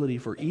responsibility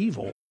for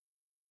evil,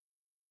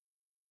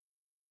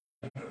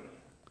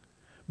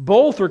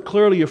 both are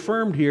clearly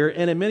affirmed here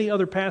and in many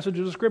other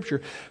passages of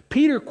Scripture.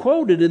 Peter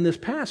quoted in this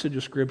passage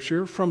of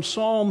Scripture from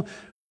Psalm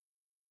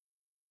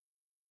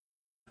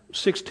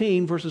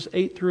 16, verses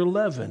 8 through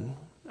 11,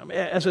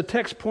 as a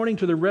text pointing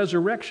to the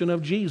resurrection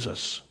of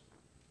Jesus,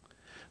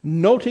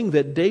 noting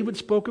that David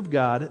spoke of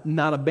God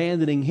not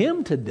abandoning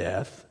him to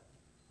death,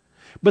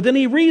 but then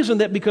he reasoned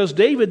that because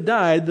David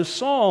died, the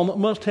psalm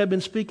must have been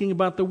speaking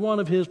about the one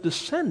of his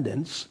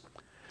descendants,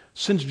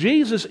 since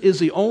Jesus is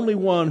the only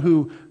one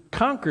who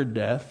conquered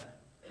death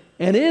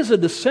and is a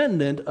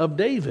descendant of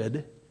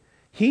David.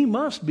 He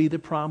must be the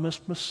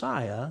promised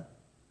Messiah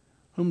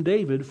whom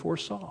David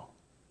foresaw.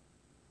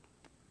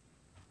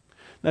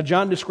 Now,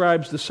 John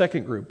describes the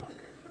second group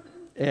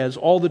as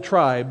all the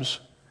tribes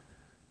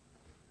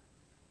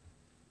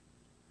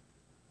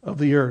of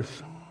the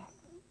earth.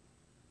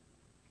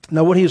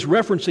 Now, what he's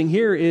referencing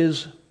here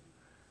is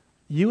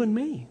you and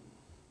me.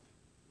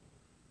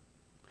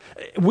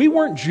 We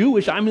weren't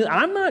Jewish. I mean,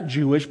 I'm not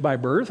Jewish by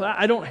birth.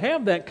 I don't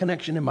have that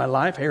connection in my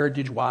life,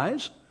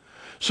 heritage-wise.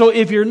 So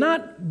if you're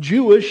not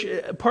Jewish,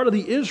 part of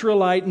the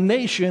Israelite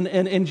nation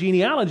and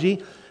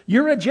genealogy,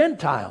 you're a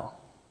Gentile.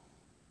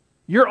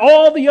 You're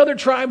all the other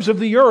tribes of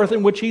the earth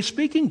in which he's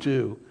speaking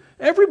to.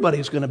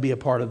 Everybody's going to be a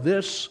part of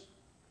this.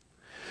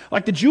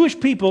 Like the Jewish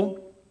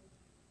people,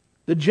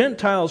 the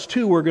Gentiles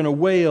too are going to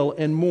wail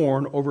and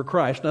mourn over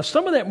Christ. Now,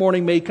 some of that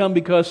mourning may come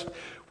because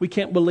we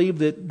can't believe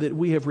that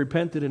we have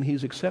repented and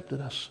he's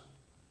accepted us.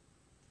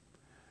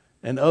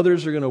 And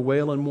others are going to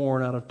wail and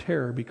mourn out of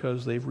terror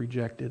because they've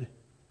rejected.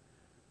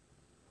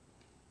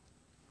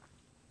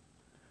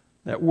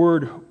 That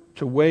word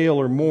to wail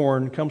or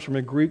mourn comes from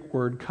a Greek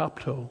word,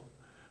 kopto,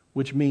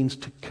 which means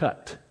to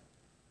cut.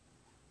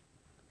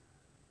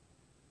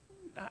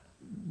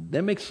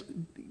 That makes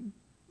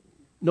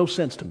no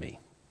sense to me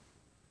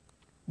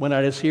when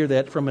I just hear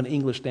that from an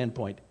English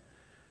standpoint.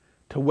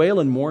 To wail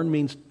and mourn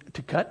means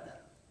to cut?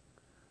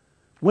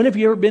 When have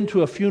you ever been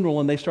to a funeral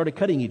and they started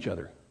cutting each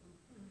other?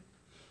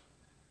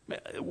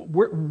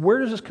 Where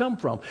does this come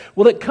from?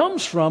 Well, it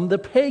comes from the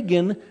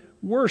pagan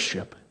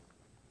worship.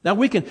 Now,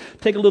 we can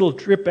take a little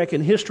trip back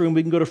in history and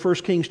we can go to 1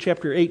 Kings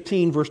chapter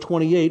 18, verse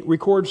 28,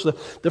 records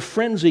the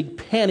frenzied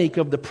panic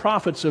of the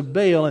prophets of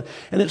Baal.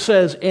 And it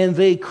says, and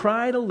they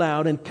cried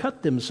aloud and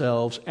cut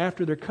themselves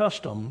after their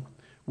custom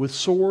with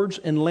swords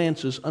and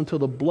lances until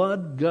the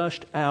blood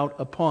gushed out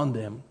upon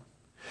them.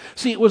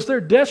 See, it was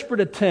their desperate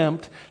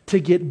attempt to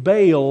get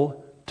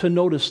Baal to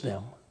notice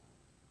them.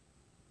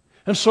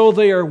 And so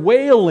they are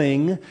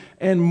wailing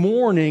and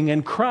mourning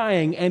and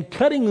crying and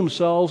cutting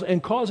themselves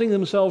and causing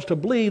themselves to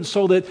bleed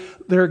so that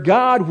their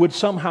God would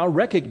somehow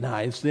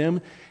recognize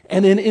them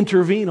and then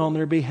intervene on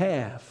their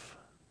behalf.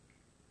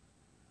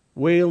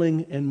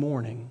 Wailing and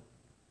mourning.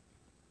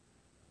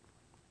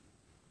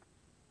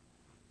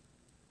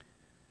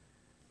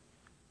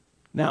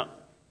 Now,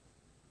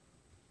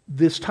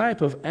 this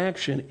type of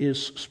action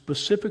is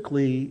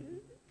specifically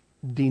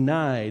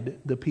denied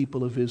the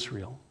people of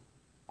Israel.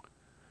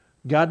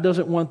 God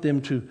doesn't want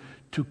them to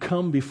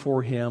come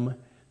before him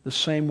the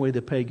same way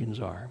the pagans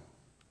are.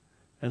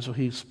 And so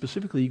he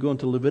specifically, you go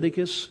into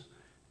Leviticus,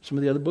 some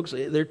of the other books,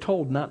 they're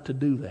told not to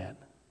do that.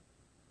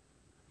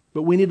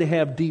 But we need to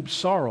have deep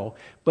sorrow,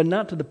 but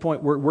not to the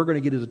point where we're going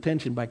to get his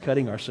attention by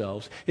cutting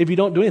ourselves. If you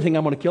don't do anything,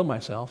 I'm going to kill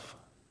myself.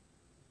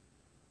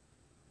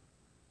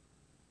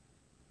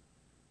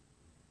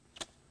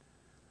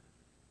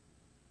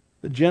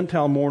 The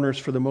Gentile mourners,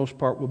 for the most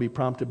part, will be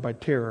prompted by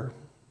terror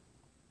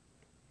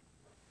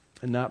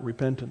and not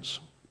repentance.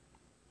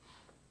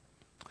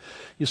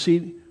 You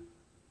see,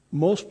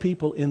 most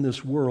people in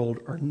this world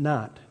are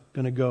not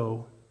going to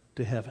go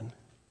to heaven.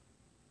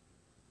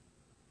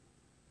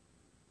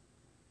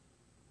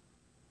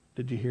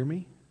 Did you hear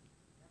me?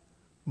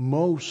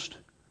 Most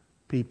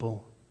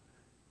people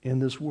in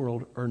this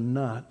world are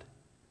not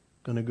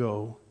going to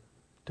go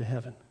to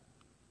heaven.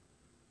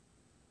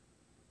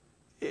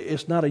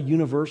 It's not a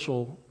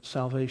universal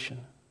salvation.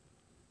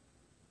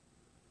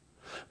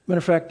 Matter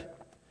of fact,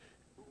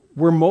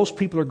 where most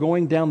people are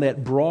going down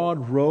that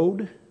broad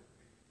road,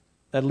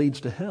 that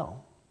leads to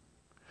hell.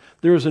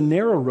 There is a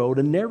narrow road,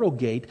 a narrow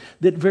gate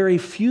that very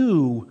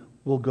few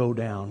will go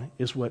down,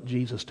 is what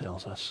Jesus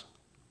tells us.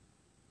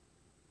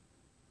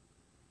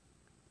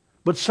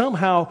 But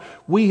somehow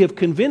we have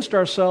convinced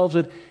ourselves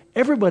that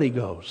everybody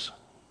goes.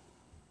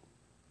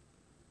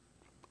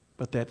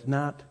 But that's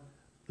not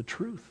the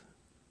truth.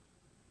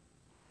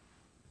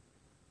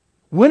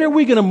 When are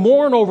we going to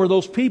mourn over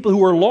those people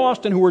who are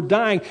lost and who are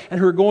dying and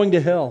who are going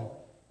to hell?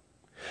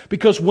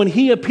 Because when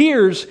He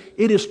appears,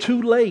 it is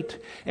too late.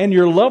 And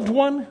your loved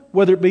one,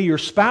 whether it be your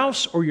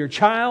spouse or your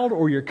child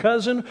or your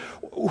cousin,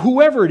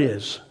 whoever it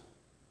is,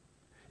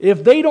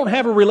 if they don't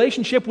have a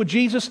relationship with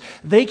Jesus,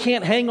 they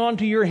can't hang on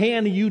to your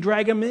hand and you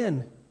drag them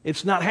in.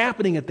 It's not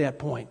happening at that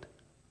point.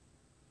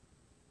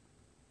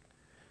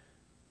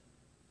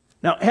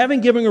 Now, having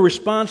given a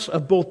response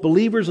of both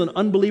believers and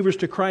unbelievers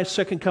to Christ's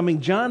second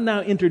coming, John now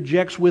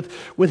interjects with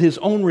his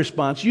own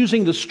response,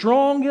 using the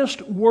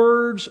strongest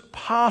words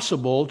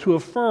possible to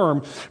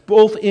affirm,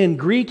 both in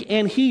Greek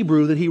and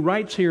Hebrew, that he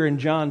writes here in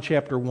John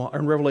chapter 1,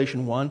 in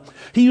Revelation 1.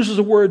 He uses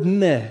the word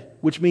ne,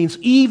 which means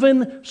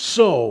even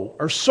so,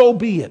 or so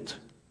be it.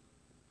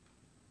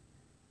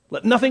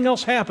 Let nothing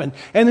else happen.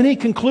 And then he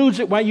concludes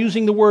it by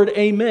using the word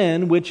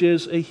amen, which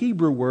is a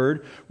Hebrew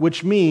word,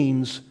 which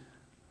means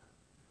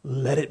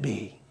let it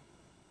be.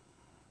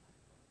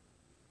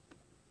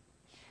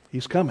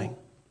 He's coming.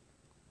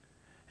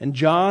 And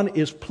John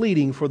is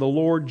pleading for the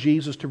Lord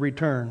Jesus to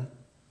return.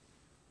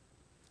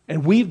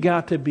 And we've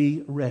got to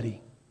be ready.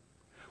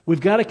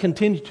 We've got to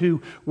continue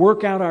to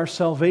work out our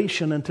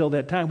salvation until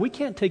that time. We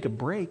can't take a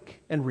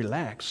break and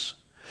relax.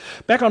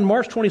 Back on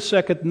March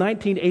 22nd,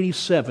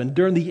 1987,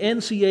 during the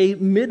NCAA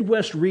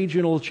Midwest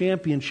Regional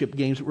Championship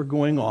games that were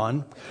going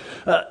on,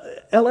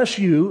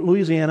 LSU,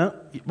 Louisiana,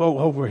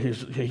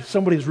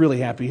 somebody's really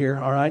happy here,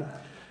 all right?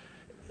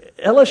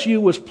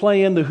 LSU was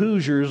playing the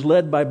Hoosiers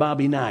led by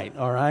Bobby Knight,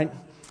 all right?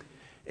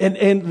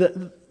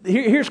 And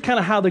here's kind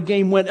of how the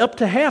game went. Up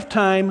to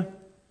halftime,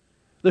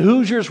 the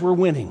Hoosiers were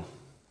winning.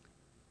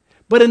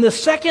 But in the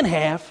second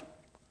half,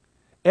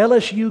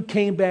 LSU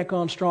came back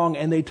on strong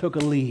and they took a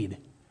lead.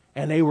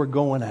 And they were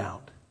going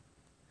out.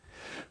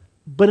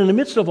 But in the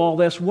midst of all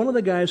this, one of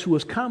the guys who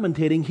was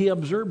commentating, he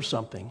observed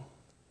something.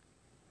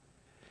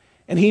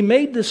 And he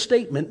made this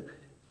statement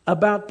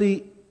about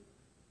the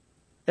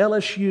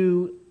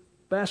LSU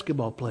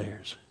basketball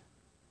players.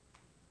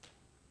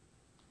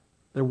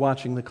 They're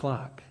watching the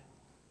clock.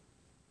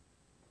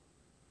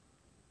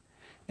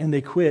 And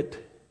they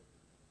quit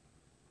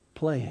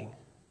playing.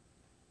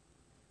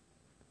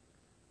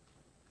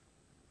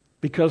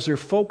 Because their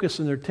focus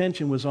and their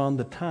attention was on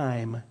the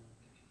time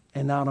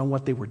and not on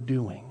what they were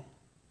doing.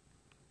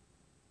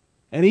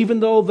 And even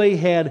though they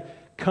had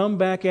come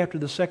back after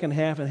the second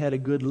half and had a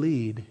good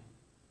lead,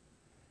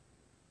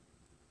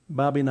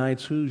 Bobby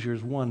Knight's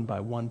Hoosiers won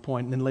by 1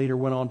 point and then later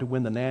went on to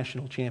win the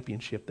national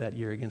championship that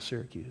year against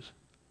Syracuse.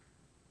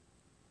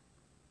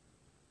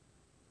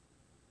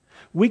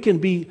 We can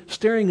be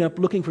staring up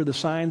looking for the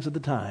signs of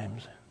the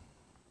times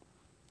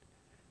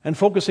and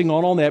focusing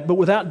on that, but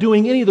without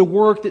doing any of the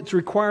work that's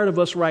required of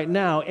us right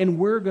now, and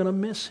we're going to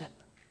miss it.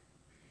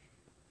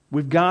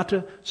 We've got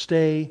to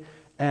stay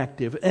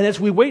active. And as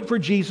we wait for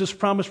Jesus'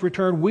 promised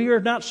return, we are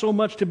not so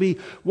much to be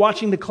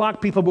watching the clock,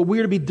 people, but we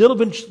are to be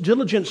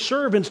diligent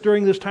servants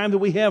during this time that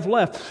we have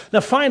left. Now,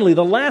 finally,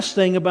 the last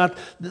thing about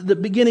the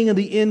beginning and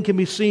the end can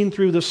be seen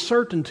through the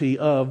certainty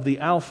of the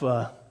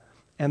Alpha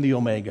and the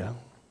Omega.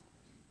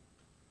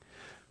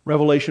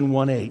 Revelation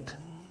 1:8.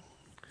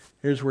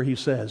 Here's where he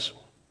says,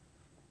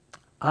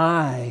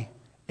 I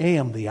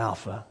am the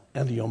Alpha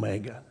and the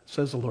Omega,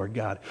 says the Lord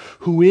God,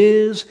 who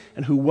is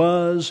and who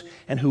was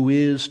and who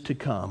is to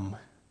come,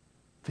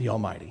 the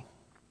Almighty.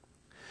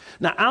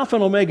 Now, Alpha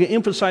and Omega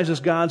emphasizes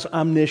God's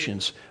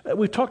omniscience.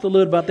 We've talked a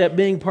little about that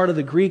being part of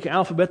the Greek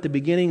alphabet, the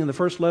beginning and the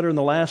first letter and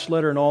the last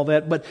letter and all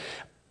that, but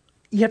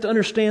you have to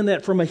understand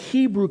that from a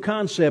Hebrew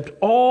concept,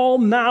 all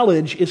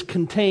knowledge is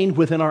contained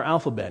within our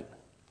alphabet.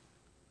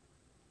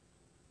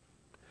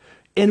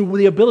 And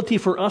the ability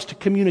for us to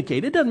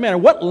communicate. It doesn't matter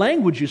what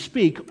language you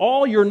speak,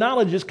 all your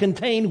knowledge is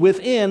contained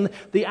within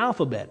the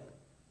alphabet.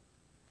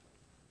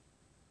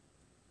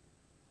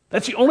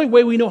 That's the only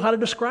way we know how to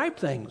describe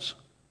things,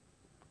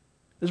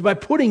 is by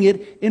putting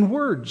it in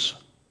words.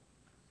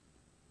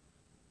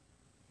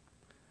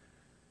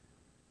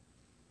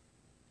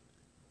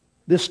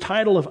 This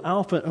title of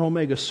Alpha and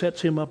Omega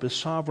sets him up as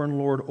sovereign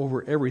Lord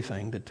over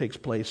everything that takes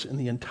place in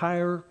the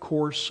entire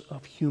course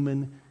of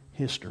human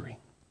history.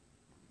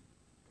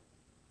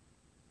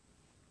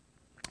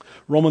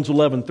 Romans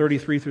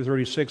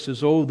 11:33-36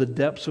 says, oh, the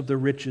depths of the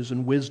riches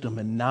and wisdom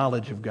and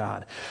knowledge of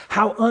God.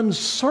 How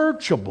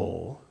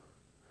unsearchable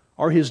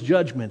are His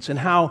judgments and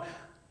how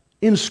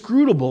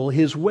inscrutable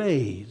His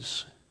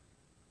ways.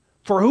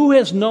 For who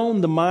has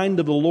known the mind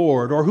of the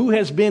Lord, or who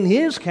has been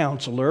His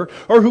counselor,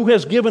 or who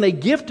has given a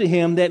gift to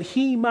Him that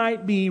He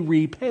might be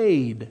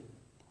repaid?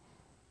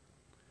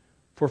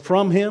 For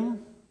from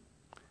Him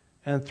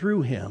and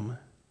through Him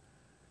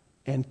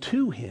and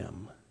to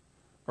Him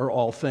are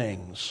all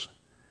things.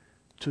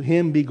 To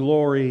Him be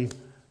glory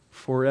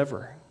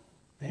forever.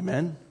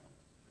 Amen.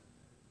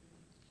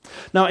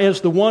 Now,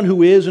 as the one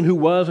who is and who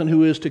was and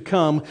who is to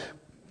come,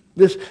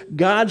 this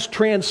God's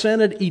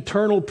transcendent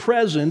eternal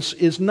presence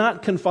is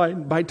not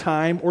confined by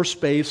time or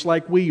space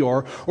like we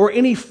are, or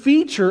any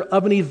feature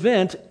of an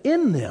event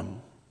in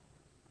them.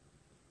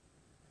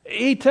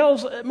 He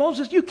tells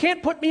Moses, you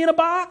can't put me in a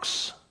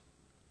box.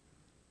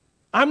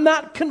 I'm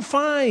not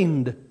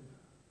confined.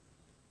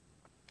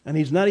 And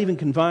he's not even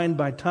confined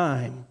by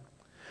time.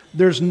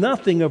 There's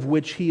nothing of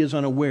which he is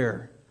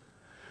unaware.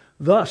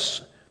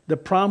 Thus, the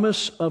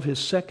promise of his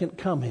second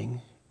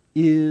coming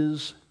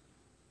is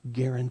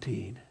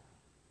guaranteed.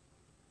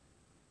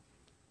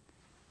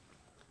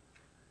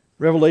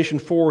 Revelation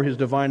 4, his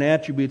divine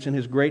attributes and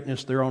his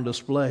greatness, they're on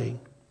display.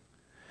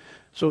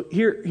 So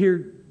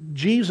here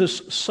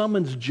Jesus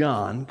summons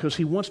John because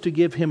he wants to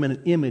give him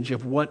an image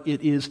of what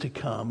it is to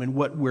come and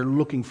what we're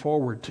looking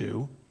forward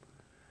to.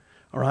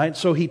 All right,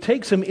 so he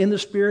takes him in the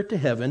Spirit to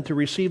heaven to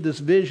receive this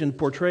vision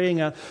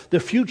portraying the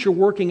future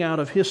working out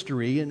of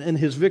history and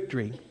his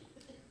victory.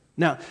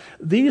 Now,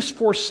 these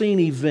foreseen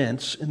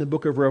events in the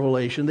book of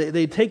Revelation,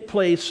 they take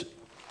place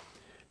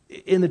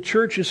in the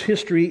church's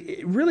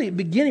history, really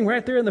beginning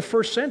right there in the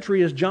first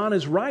century as John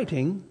is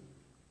writing.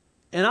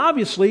 And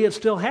obviously it's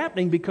still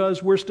happening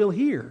because we're still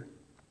here.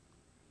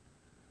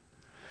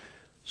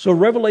 So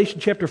Revelation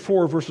chapter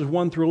 4, verses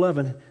 1 through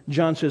 11,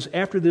 John says,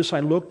 after this I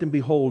looked, and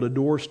behold, a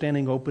door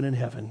standing open in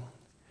heaven.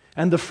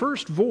 And the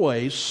first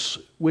voice,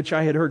 which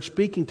I had heard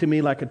speaking to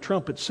me like a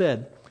trumpet,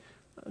 said,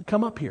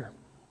 come up here,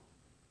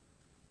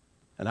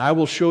 and I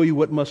will show you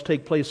what must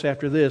take place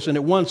after this. And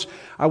at once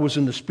I was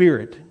in the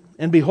Spirit,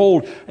 and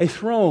behold, a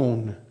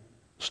throne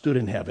stood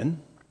in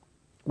heaven,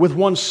 with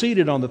one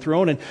seated on the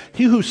throne, and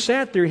he who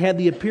sat there had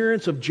the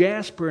appearance of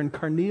jasper and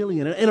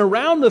carnelian, and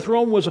around the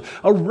throne was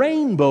a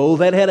rainbow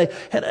that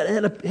had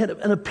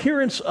an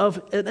appearance of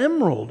an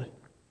emerald.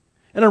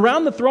 And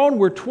around the throne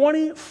were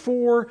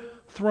 24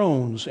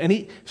 thrones,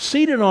 and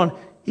seated on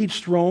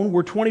each throne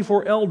were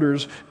 24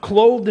 elders,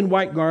 clothed in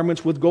white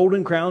garments with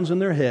golden crowns in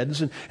their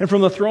heads. And from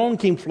the throne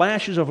came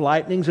flashes of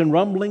lightnings and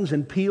rumblings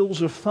and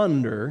peals of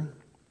thunder.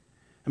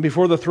 And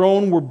before the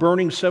throne were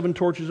burning 7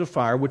 torches of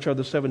fire, which are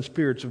the 7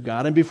 spirits of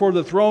God. And before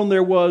the throne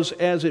there was,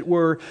 as it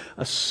were,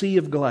 a sea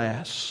of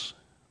glass,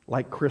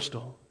 like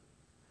crystal.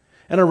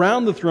 And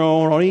around the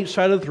throne, on each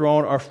side of the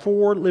throne, are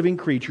 4 living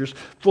creatures,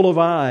 full of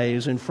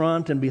eyes in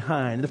front and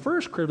behind. The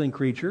first living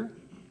creature,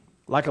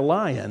 like a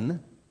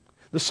lion.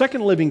 The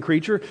second living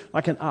creature,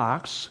 like an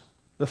ox.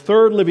 The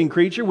third living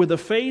creature, with the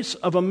face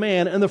of a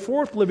man. And the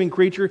fourth living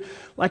creature,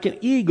 like an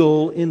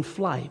eagle in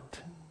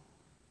flight.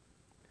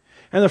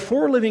 And the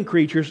 4 living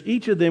creatures,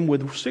 each of them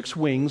with 6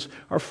 wings,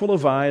 are full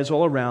of eyes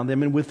all around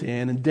them and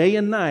within. And day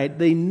and night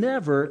they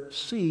never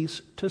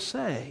cease to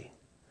say,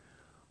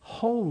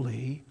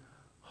 holy,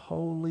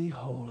 holy,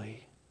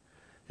 holy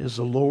is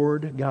the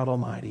Lord God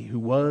Almighty, who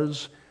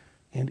was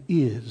and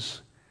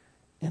is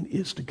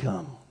to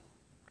come.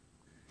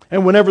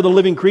 And whenever the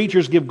living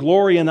creatures give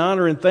glory and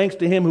honor and thanks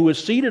to him who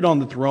is seated on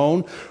the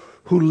throne,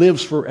 who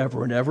lives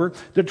forever and ever,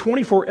 the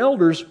 24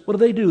 elders, what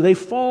do? They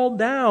fall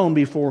down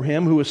before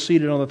him who is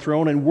seated on the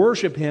throne and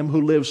worship him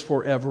who lives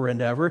forever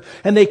and ever.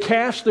 And they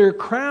cast their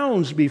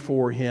crowns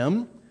before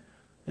him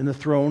in the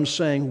throne,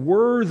 saying,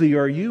 worthy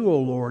are you, O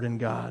Lord and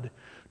God,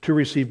 to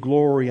receive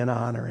glory and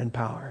honor and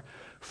power.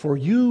 For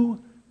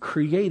you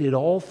created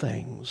all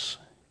things,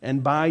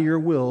 and by your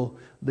will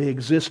they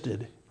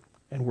existed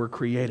and were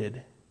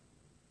created.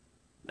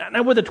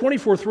 Now, with the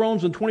 24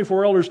 thrones and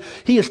 24 elders,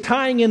 he is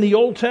tying in the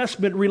Old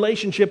Testament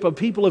relationship of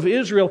people of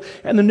Israel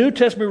and the New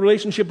Testament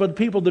relationship of the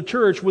people of the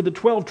church with the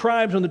 12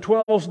 tribes and the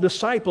 12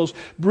 disciples,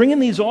 bringing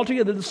these all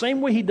together the same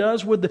way he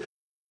does with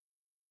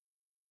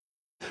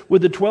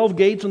the 12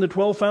 gates and the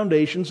 12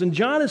 foundations. And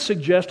John is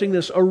suggesting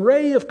this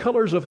array of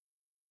colors of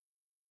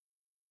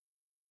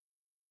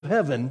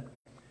heaven.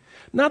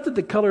 Not that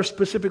the colors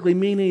specifically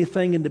mean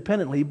anything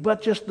independently,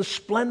 but just the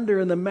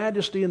splendor and the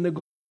majesty and the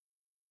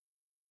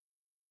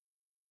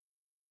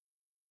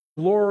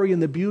glory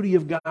and the beauty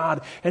of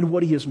God and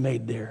what he has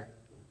made there.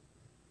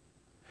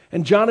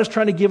 And John is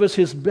trying to give us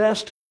his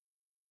best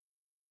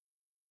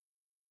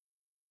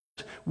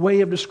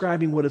way of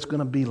describing what it's going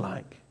to be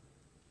like.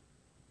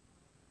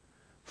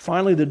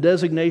 Finally, the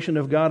designation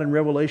of God in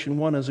Revelation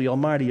 1 as the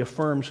Almighty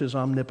affirms his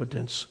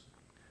omnipotence.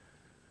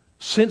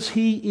 Since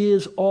he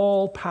is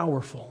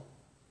all-powerful,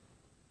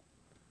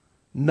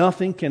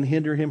 nothing can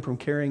hinder him from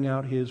carrying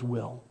out his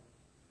will.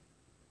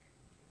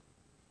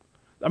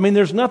 I mean,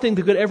 there's nothing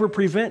that could ever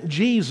prevent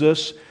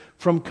Jesus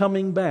from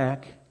coming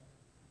back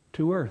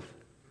to earth.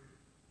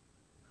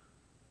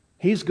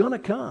 He's going to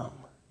come,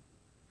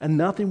 and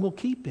nothing will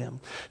keep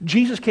him.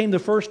 Jesus came the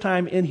first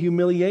time in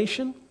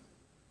humiliation,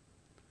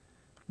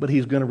 but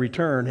he's going to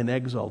return in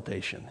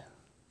exaltation.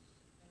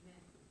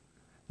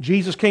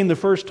 Jesus came the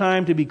first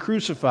time to be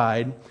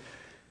crucified,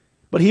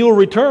 but he will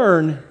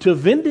return to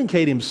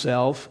vindicate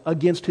himself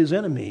against his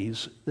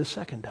enemies the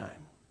second time.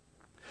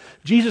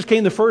 Jesus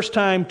came the first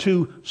time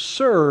to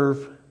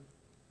serve,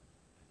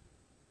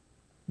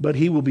 but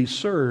he will be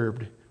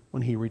served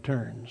when he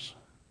returns.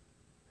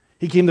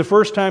 He came the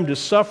first time to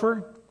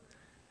suffer,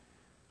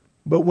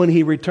 But when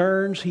He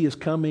returns, He is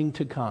coming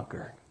to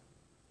conquer.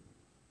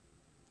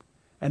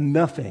 And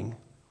nothing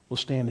will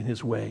stand in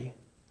His way.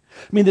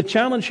 I mean, the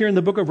challenge here in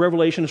the book of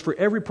Revelation is for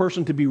every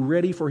person to be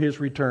ready for His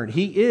return.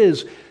 He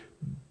is,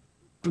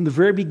 from the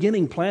very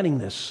beginning, planning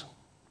this.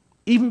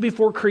 Even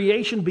before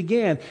creation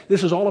began,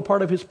 this is all a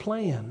part of His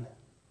plan.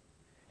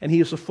 And He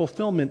is the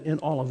fulfillment in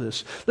all of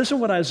this. Listen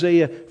to what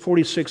Isaiah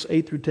 46,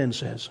 8 through 10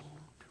 says.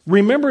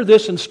 Remember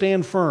this and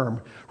stand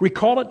firm.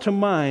 Recall it to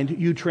mind,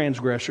 you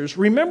transgressors.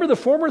 Remember the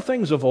former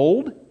things of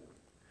old.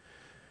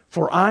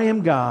 For I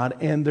am God,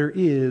 and there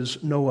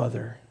is no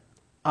other.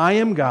 I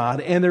am God,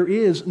 and there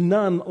is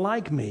none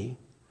like me,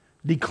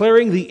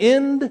 declaring the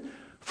end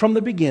from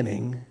the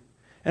beginning,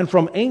 and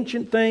from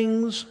ancient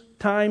times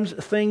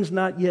things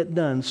not yet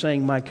done,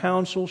 saying, my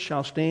counsel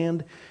shall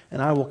stand,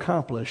 and I will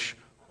accomplish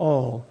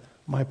all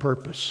my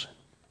purpose.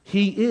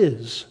 He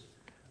is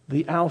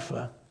the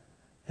Alpha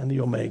and the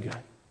Omega,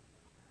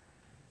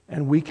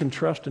 and we can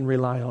trust and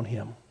rely on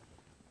Him.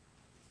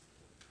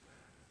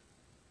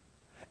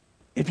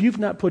 If you've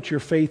not put your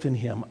faith in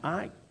Him,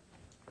 I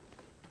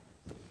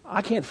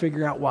can't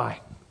figure out why.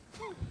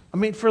 I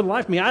mean, for the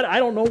life of me, I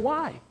don't know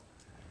why.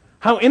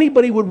 How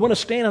anybody would want to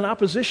stand in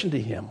opposition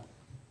to Him.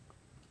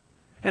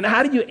 And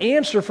how do you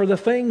answer for the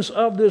things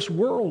of this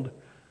world?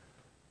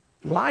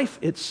 Life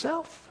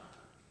itself.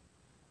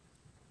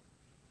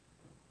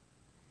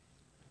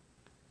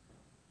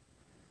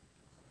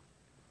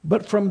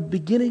 But from the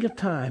beginning of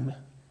time,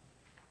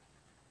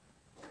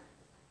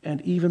 and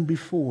even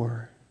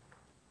before,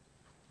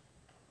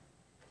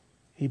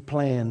 He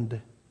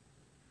planned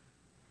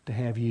to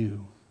have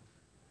you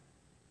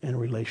in a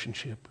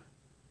relationship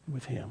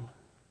with Him.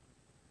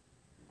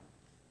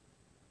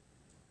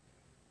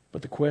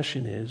 But the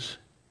question is,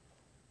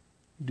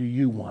 do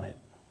you want it?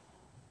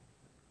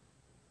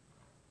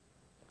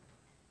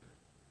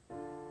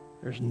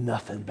 There's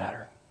nothing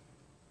better.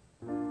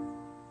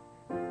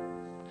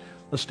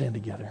 Let's stand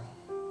together.